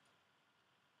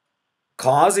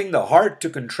 causing the heart to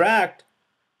contract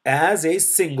as a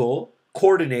single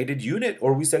coordinated unit,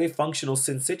 or we said a functional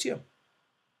syncytium.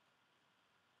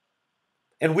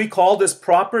 And we call this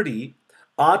property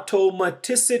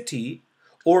automaticity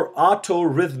or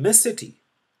autorhythmicity.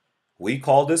 We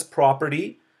call this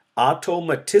property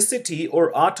automaticity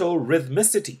or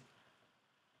autorhythmicity.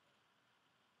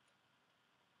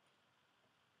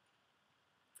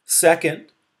 Second,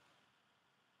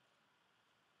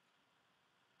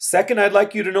 Second, I'd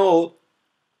like you to know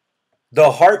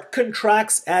the heart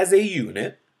contracts as a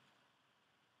unit.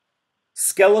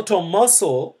 Skeletal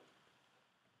muscle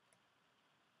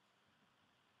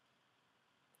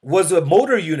was a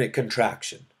motor unit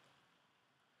contraction.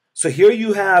 So here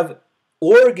you have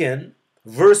organ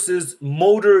versus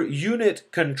motor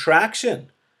unit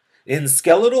contraction. In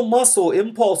skeletal muscle,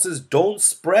 impulses don't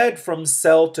spread from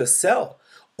cell to cell.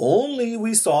 Only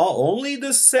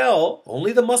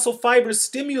the muscle fibers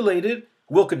stimulated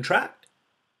will contract.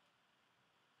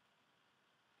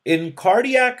 In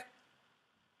cardiac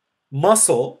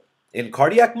muscle,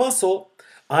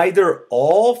 either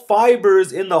all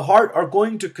fibers in the heart are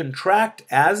going to contract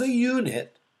as a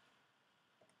unit,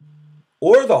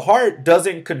 or the heart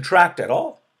doesn't contract at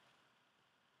all.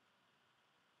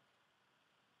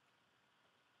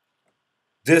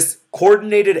 This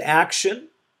coordinated action,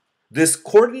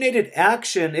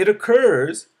 it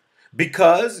occurs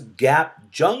because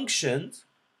gap junctions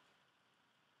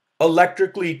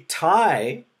electrically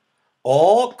tie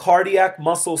all cardiac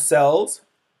muscle cells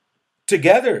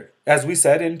together, as we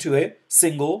said, into a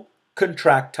single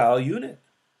contractile unit.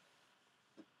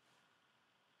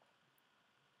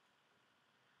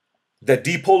 The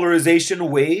depolarization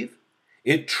wave,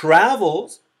 it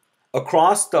travels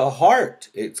across the heart.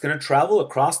 It's going to travel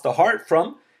across the heart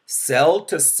from cell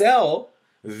to cell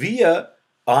via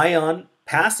ion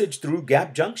passage through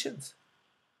gap junctions.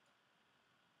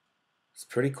 It's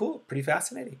pretty cool, pretty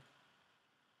fascinating.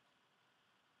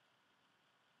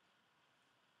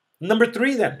 Number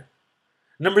three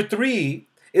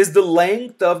is the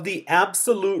length of the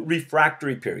absolute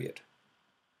refractory period.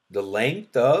 The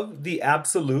length of the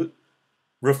absolute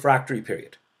refractory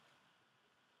period.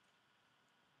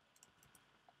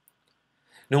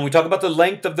 Now, when we talk about the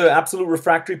length of the absolute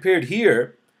refractory period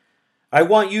here, I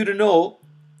want you to know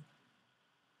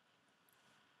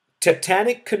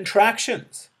tetanic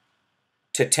contractions.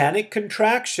 Tetanic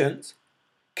contractions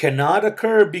cannot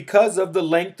occur because of the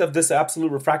length of this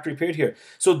absolute refractory period here.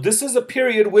 So this is a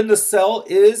period when the cell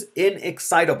is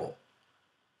inexcitable.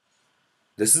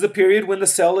 This is a period when the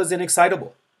cell is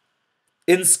inexcitable.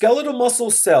 In skeletal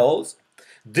muscle cells,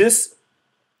 this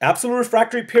absolute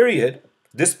refractory period,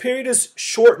 this period is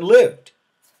short-lived.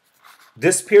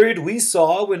 This period we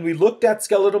saw when we looked at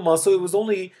skeletal muscle, it was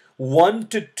only 1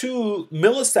 to 2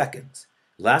 milliseconds.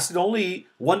 Lasted only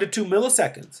 1 to 2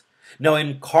 milliseconds. Now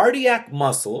in cardiac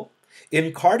muscle,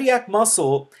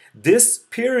 this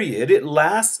period, it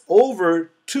lasts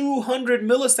over 200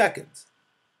 milliseconds.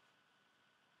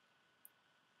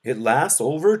 It lasts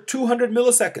over 200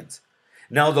 milliseconds.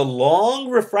 Now the long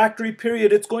refractory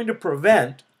period, it's going to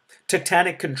prevent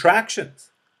tetanic contractions.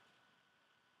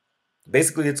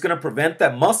 Basically, it's going to prevent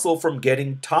that muscle from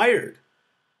getting tired.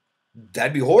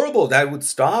 That'd be horrible. That would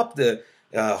stop the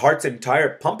heart's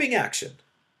entire pumping action.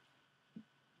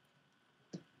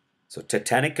 So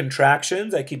tetanic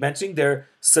contractions, I keep mentioning, they're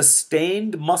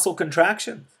sustained muscle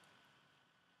contractions.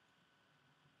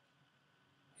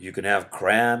 You can have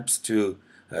cramps to,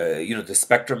 the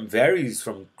spectrum varies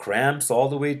from cramps all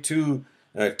the way to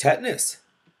tetanus.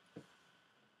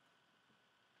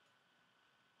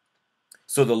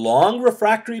 So the long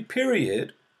refractory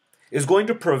period is going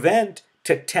to prevent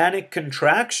tetanic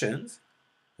contractions,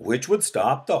 which would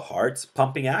stop the heart's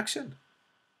pumping action.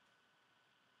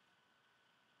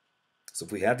 So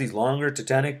if we have these longer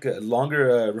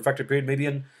refractory period, maybe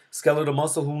in skeletal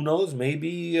muscle, who knows?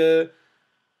 Maybe,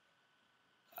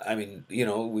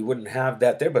 we wouldn't have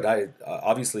that there, but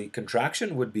obviously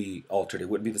contraction would be altered. It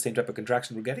wouldn't be the same type of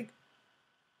contraction we're getting.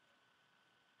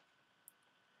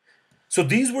 So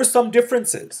these were some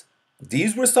differences.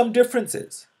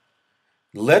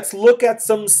 Let's look at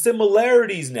some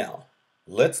similarities now.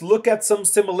 When we look at some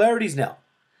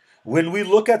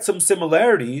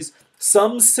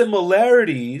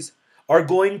similarities are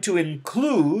going to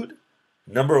include,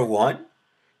 number one,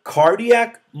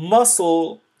 cardiac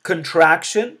muscle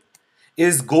contraction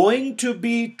is going to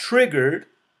be triggered.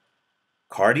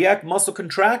 Cardiac muscle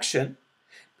contraction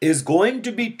is going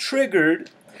to be triggered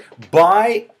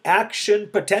by action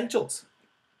potentials.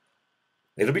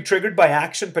 It'll be triggered by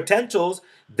action potentials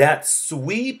that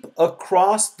sweep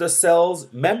across the cell's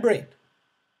membrane.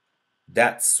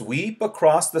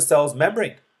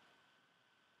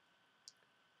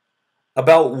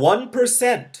 About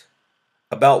 1%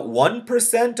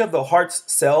 of the heart's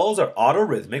cells are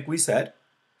autorhythmic, we said,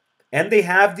 and they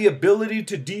have the ability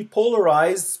to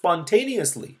depolarize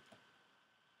spontaneously.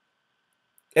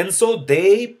 And so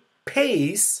they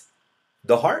pace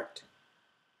the heart.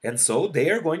 And so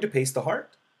they are going to pace the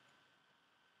heart.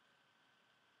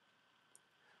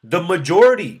 The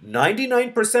majority,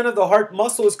 99% of the heart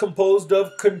muscle is composed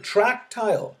of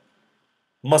contractile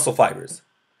muscle fibers.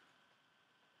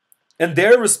 And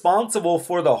they're responsible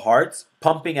for the heart's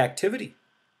pumping activity.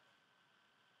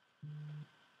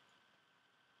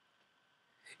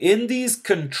 In these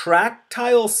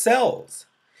contractile cells,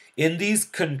 you'll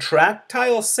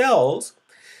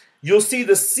see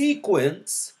the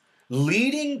sequence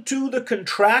leading to the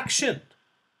contraction.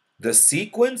 The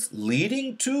sequence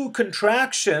leading to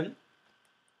contraction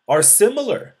are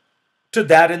similar to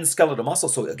that in skeletal muscle.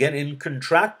 So again, in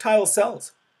contractile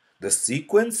cells, the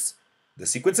sequences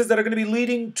that are going to be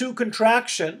leading to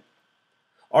contraction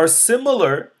are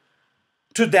similar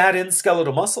to that in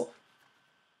skeletal muscle.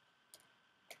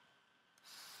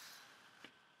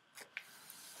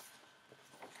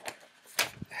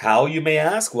 How, you may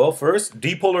ask? Well, first,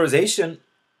 depolarization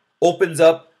opens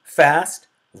up fast,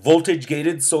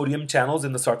 voltage-gated sodium channels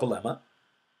in the sarcolemma,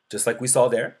 just like we saw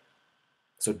there.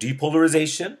 So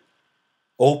depolarization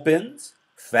opens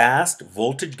fast,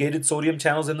 voltage-gated sodium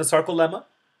channels in the sarcolemma.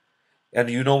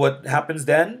 And you know what happens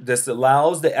then? This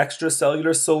allows the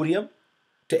extracellular sodium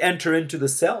to enter into the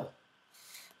cell.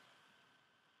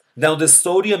 Now, this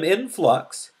sodium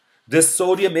influx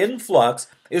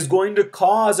is going to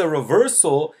cause a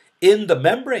reversal in the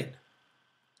membrane.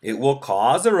 It will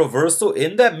cause a reversal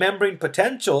in that membrane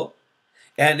potential,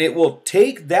 and it will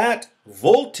take that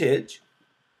voltage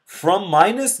from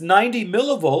minus 90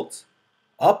 millivolts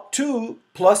up to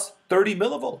plus 30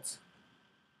 millivolts.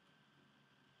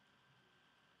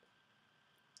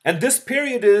 And this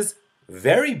period is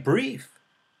very brief.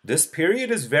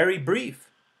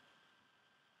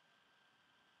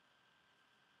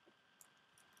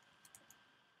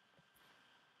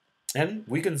 And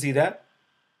we can see that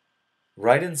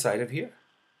right inside of here.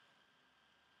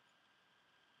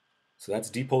 So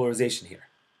that's depolarization here.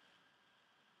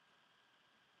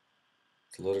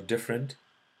 It's a little different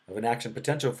of an action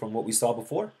potential from what we saw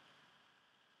before.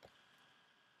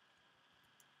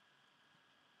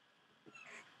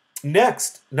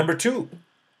 Next, number 2,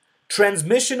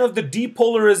 transmission of the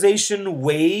depolarization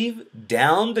wave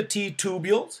down the T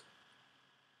tubules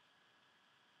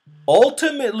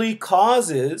ultimately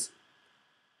causes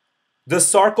the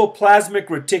sarcoplasmic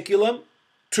reticulum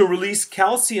to release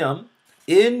calcium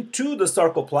into the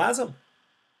sarcoplasm.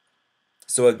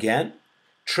 So again,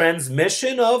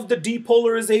 transmission of the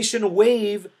depolarization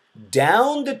wave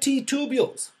down the T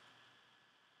tubules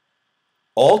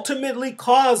ultimately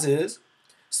causes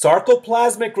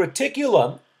sarcoplasmic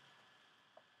reticulum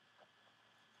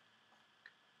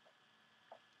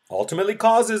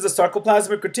the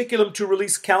sarcoplasmic reticulum to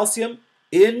release calcium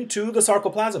into the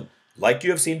sarcoplasm, like you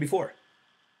have seen before.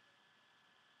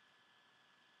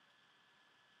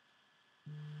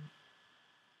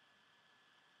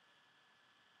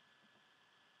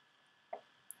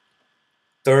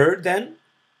 Third, then,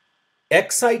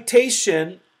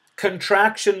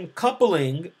 excitation-contraction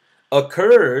coupling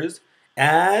occurs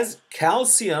as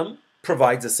calcium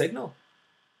provides a signal.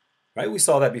 Right? We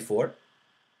saw that before.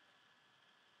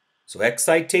 So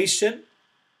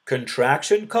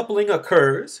excitation-contraction coupling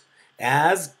occurs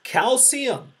as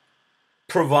calcium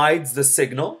provides the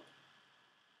signal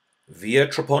via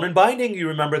troponin binding, you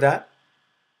remember that,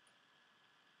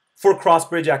 for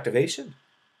cross-bridge activation.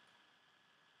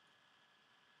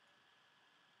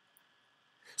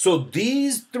 So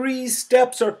these 3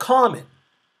 steps are common,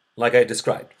 like I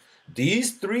described.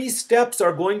 These 3 steps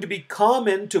are going to be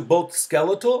common to both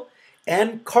skeletal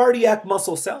and cardiac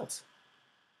muscle cells.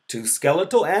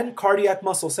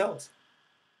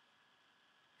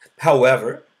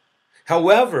 However,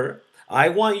 I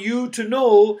want you to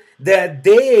know that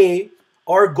they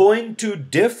are going to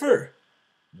differ.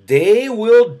 They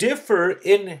will differ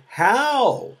in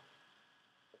how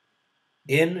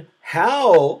the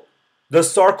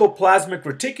sarcoplasmic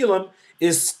reticulum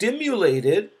is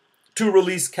stimulated to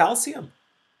release calcium.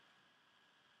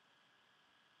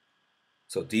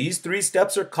 So these 3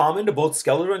 steps are common to both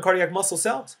skeletal and cardiac muscle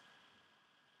cells.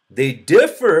 They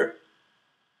differ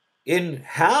in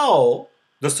how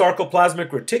the sarcoplasmic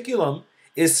reticulum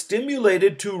is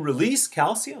stimulated to release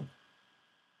calcium.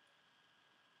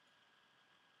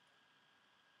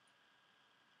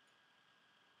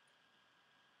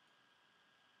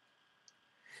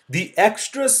 The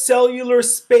extracellular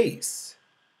space.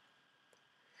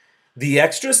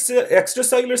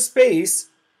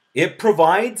 It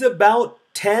provides about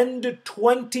 10 to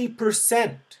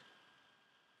 20%.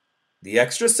 The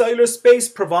extracellular space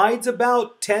provides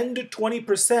about 10 to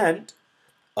 20%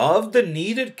 of the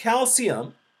needed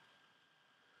calcium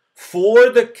for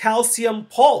the calcium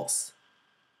pulse.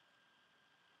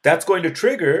 That's going to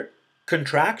trigger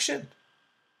contraction.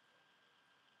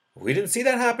 We didn't see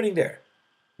that happening there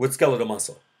with skeletal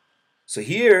muscle. So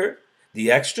here, the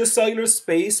extracellular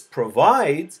space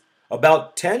provides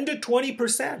about 10 to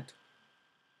 20%.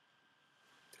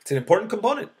 It's an important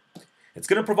component. It's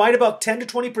going to provide about 10 to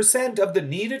 20% of the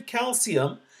needed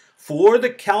calcium for the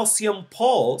calcium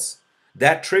pulse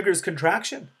that triggers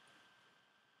contraction.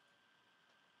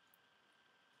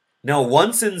 Now,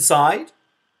 once inside,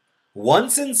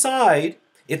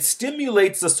 it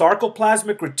stimulates the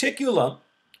sarcoplasmic reticulum.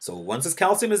 So once this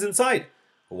calcium is inside,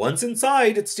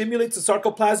 it stimulates the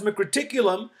sarcoplasmic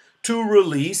reticulum to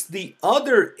release the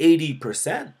other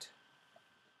 80%.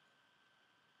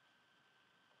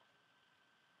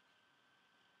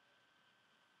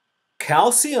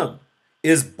 Calcium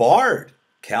is barred.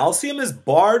 Calcium is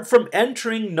barred from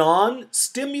entering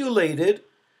non-stimulated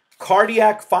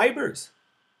cardiac fibers.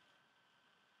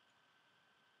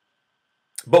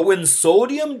 But when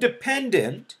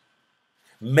sodium-dependent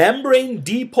membrane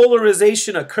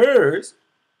depolarization occurs,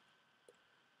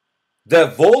 the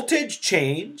voltage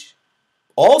change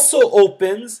also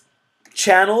opens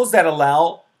channels that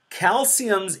allow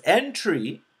calcium's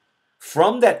entry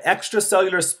from that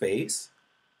extracellular space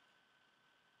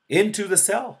into the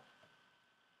cell.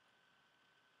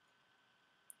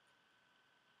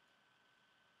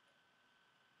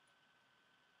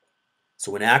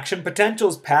 So when action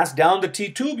potentials pass down the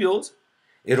T-tubules,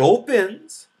 it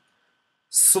opens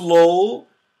slow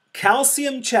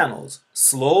calcium channels,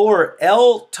 slow or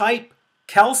L-type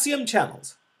calcium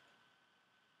channels,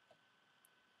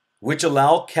 which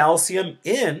allow calcium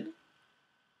in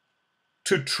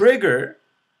to trigger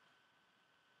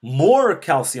more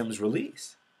calcium's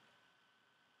release.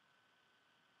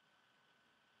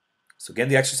 So again,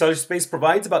 the extracellular space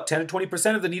provides about 10 to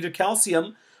 20% of the needed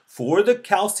calcium for the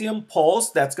calcium pulse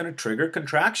that's going to trigger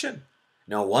contraction.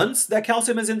 Now, once that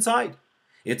calcium is inside,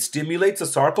 it stimulates the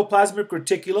sarcoplasmic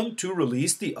reticulum to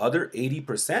release the other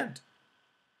 80%.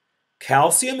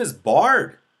 Calcium is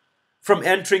barred from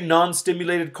entering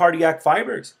non-stimulated cardiac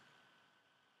fibers.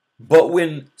 But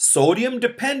when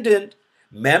sodium-dependent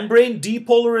membrane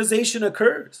depolarization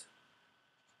occurs,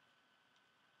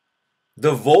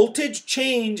 the voltage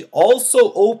change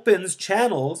also opens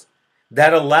channels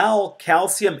that allow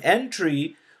calcium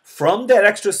entry from that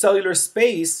extracellular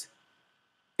space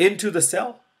into the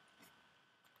cell.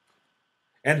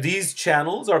 And these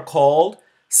channels are called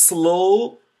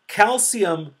slow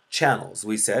calcium channels,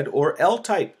 we said, or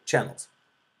L-type channels.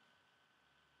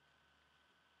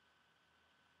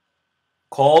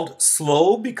 Called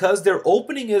slow because their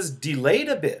opening is delayed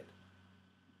a bit.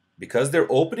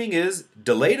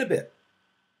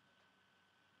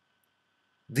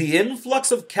 The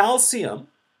influx of calcium,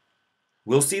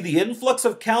 we'll see the influx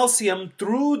of calcium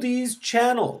through these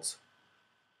channels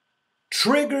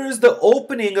triggers the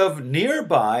opening of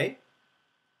nearby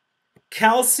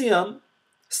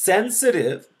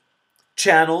calcium-sensitive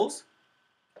channels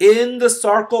in the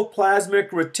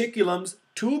sarcoplasmic reticulum's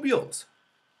tubules.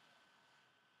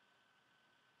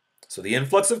 So the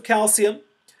influx of calcium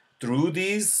through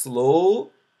these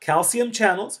slow calcium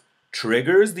channels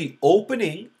triggers the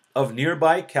opening of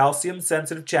nearby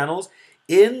calcium-sensitive channels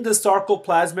in the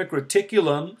sarcoplasmic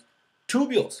reticulum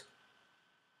tubules.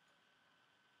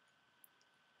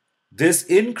 This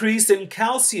increase in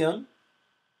calcium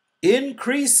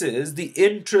increases the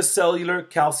intracellular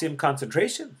calcium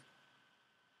concentration.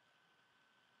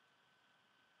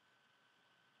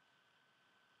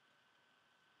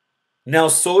 Now,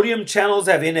 sodium channels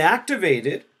have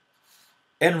inactivated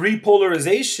and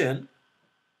repolarization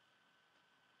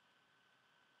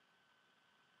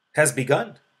has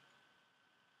begun.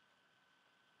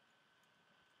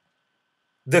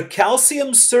 The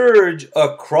calcium surge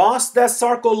across that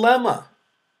sarcolemma,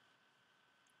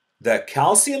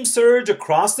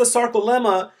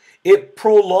 it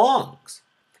prolongs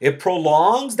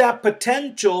that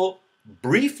potential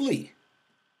briefly.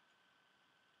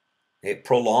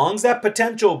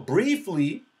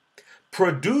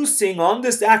 Producing on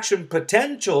this action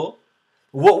potential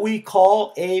what we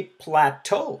call a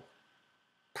plateau.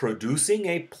 Producing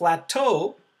a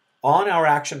plateau on our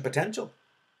action potential.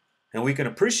 And we can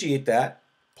appreciate that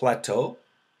plateau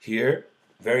here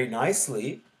very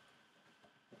nicely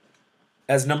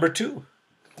as number 2.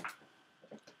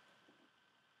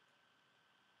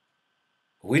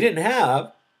 We didn't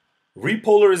have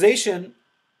repolarization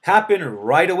happen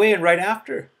right away and right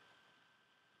after.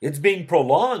 It's being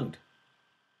prolonged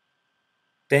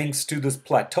thanks to this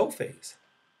plateau phase.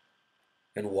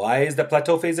 And why is the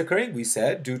plateau phase occurring? We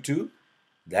said due to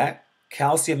that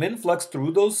calcium influx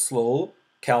through those slow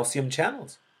calcium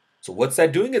channels. So what's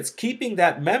that doing? It's keeping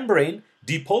that membrane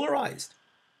depolarized.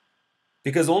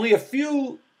 Because only a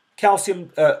few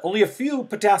only a few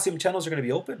potassium channels are going to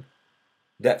be open.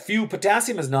 That few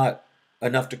potassium is not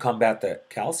enough to combat the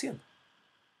calcium.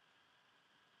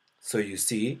 So you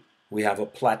see, we have a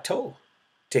plateau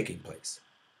taking place.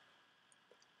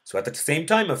 So at the same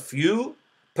time, a few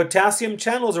potassium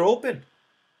channels are open.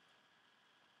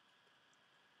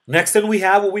 Next, then we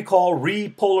have what we call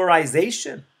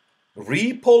repolarization.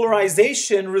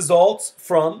 Repolarization results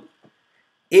from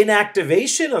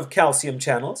inactivation of calcium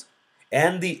channels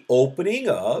and the opening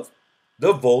of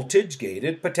the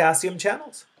voltage-gated potassium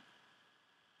channels.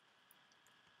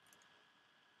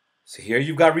 So here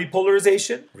you've got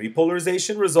repolarization.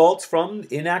 Repolarization results from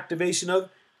inactivation of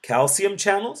calcium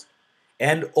channels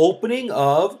and opening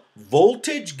of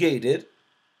voltage-gated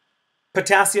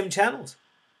potassium channels,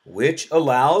 which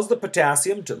allows the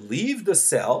potassium to leave the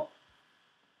cell.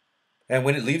 And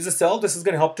when it leaves the cell, this is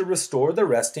going to help to restore the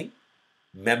resting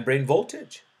membrane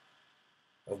voltage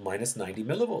of minus 90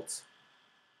 millivolts.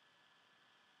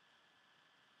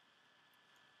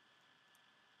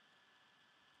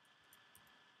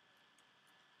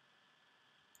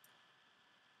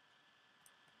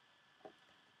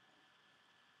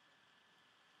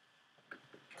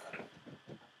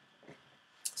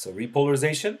 So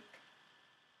repolarization,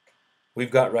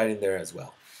 we've got right in there as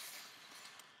well.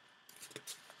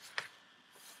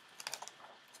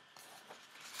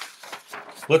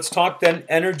 Let's talk then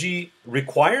energy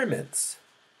requirements.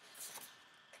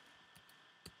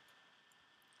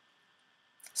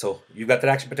 So you've got that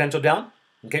action potential down,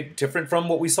 okay, different from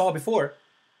what we saw before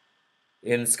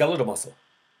in skeletal muscle.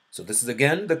 So this is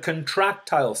again the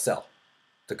contractile cell,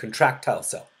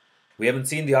 We haven't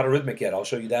seen the autorhythmic yet. I'll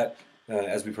show you that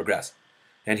as we progress.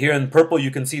 And here in purple,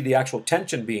 you can see the actual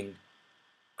tension being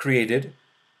created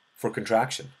for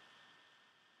contraction.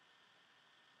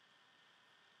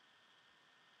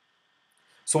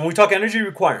 So when we talk energy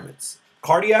requirements,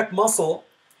 cardiac muscle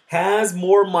has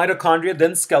more mitochondria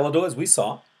than skeletal, as we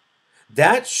saw.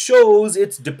 That shows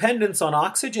its dependence on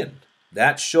oxygen.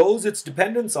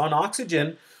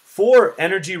 For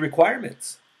energy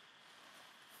requirements.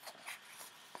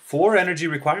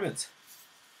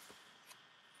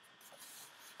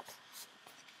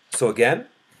 So again,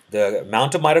 the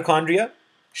amount of mitochondria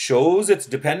shows its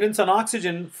dependence on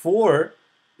oxygen for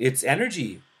its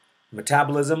energy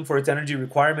metabolism, for its energy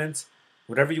requirements,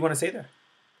 whatever you want to say there.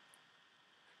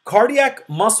 Cardiac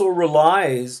muscle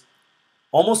relies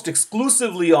almost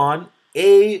exclusively on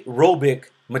aerobic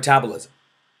metabolism.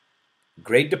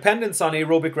 Great dependence on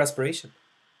aerobic respiration.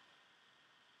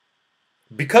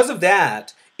 Because of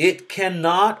that, it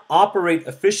cannot operate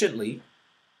efficiently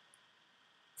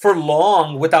for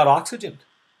long without oxygen.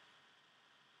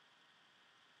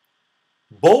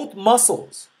 Both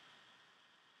muscles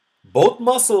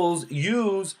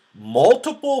use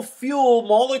multiple fuel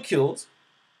molecules,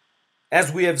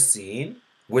 as we have seen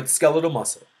with skeletal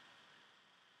muscle.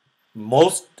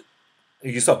 They're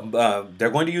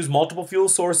going to use multiple fuel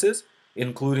sources,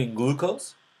 including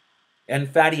glucose and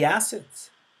fatty acids.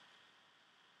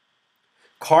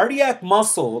 Cardiac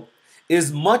muscle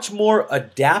is much more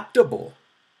adaptable.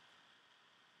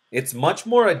 It's much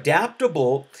more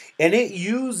adaptable, and it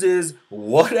uses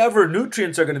whatever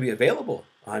nutrients are going to be available.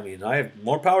 I mean, I have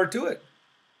more power to it.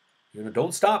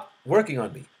 Don't stop working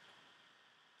on me.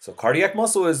 So cardiac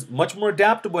muscle is much more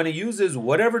adaptable, and it uses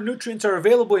whatever nutrients are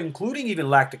available, including even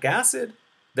lactic acid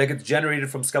that gets generated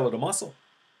from skeletal muscle.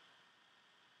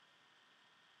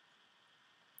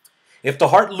 If the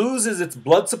heart loses its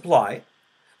blood supply,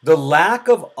 the lack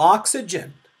of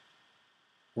oxygen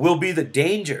will be the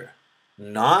danger,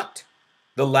 not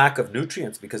the lack of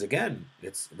nutrients, because again,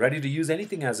 it's ready to use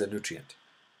anything as a nutrient.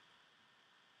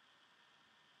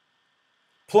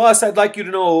 Plus, I'd like you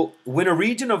to know, when a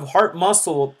region of heart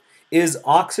muscle is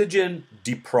oxygen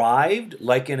deprived,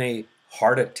 like in a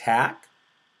heart attack,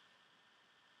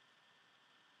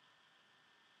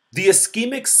 the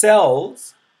ischemic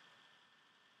cells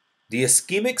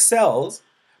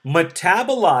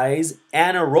metabolize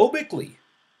anaerobically.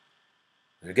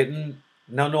 They're getting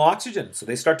now no oxygen, so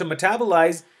they start to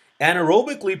metabolize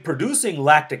anaerobically, producing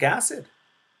lactic acid.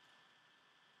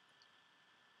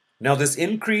 Now, this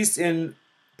increase in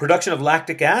production of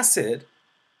lactic acid,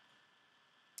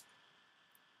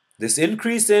 this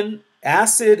increase in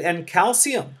acid and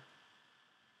calcium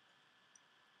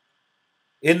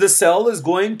in the cell is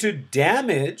going to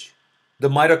damage the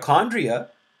mitochondria,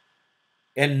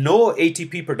 and no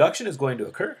ATP production is going to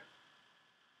occur.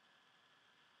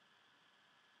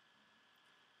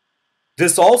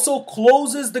 This also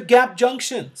closes the gap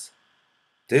junctions.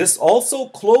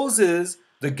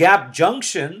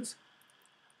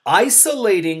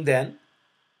 Isolating then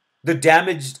the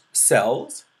damaged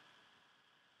cells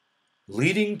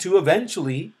leading to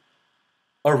eventually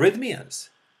arrhythmias,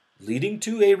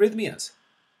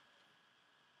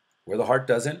 where the heart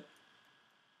doesn't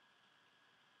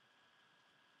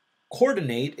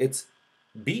coordinate its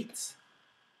beats.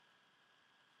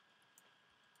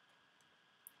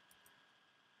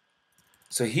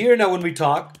 So here now when we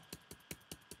talk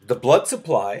the blood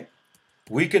supply,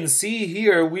 we can see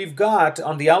here we've got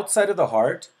on the outside of the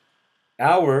heart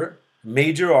our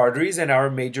major arteries and our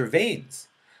major veins.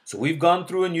 So we've gone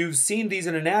through and you've seen these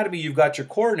in anatomy. You've got your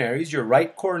coronaries, your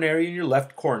right coronary and your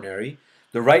left coronary.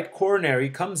 The right coronary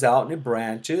comes out and it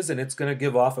branches, and it's going to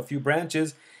give off a few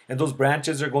branches, and those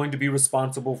branches are going to be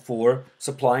responsible for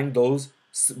supplying those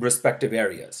respective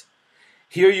areas.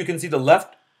 Here you can see the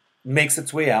left makes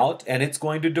its way out, and it's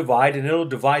going to divide, and it'll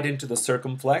divide into the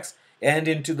circumflex and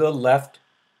into the left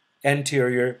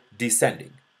anterior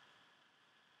descending,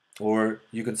 or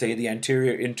you can say the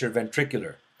anterior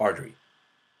interventricular artery,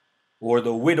 or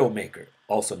the widowmaker,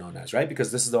 also known as, right?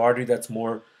 Because this is the artery that's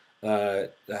more a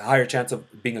higher chance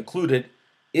of being occluded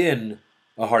in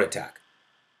a heart attack.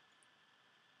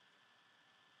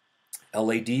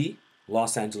 LAD,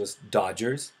 Los Angeles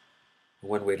Dodgers,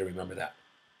 one way to remember that.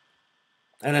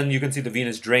 And then you can see the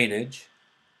venous drainage.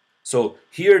 So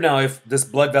here now, if this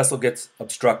blood vessel gets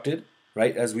obstructed,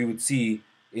 right, as we would see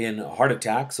in a heart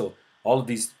attack, so all of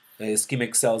these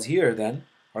ischemic cells here then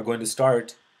are going to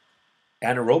start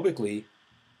anaerobically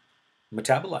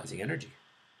metabolizing energy,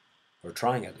 or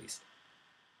trying at least.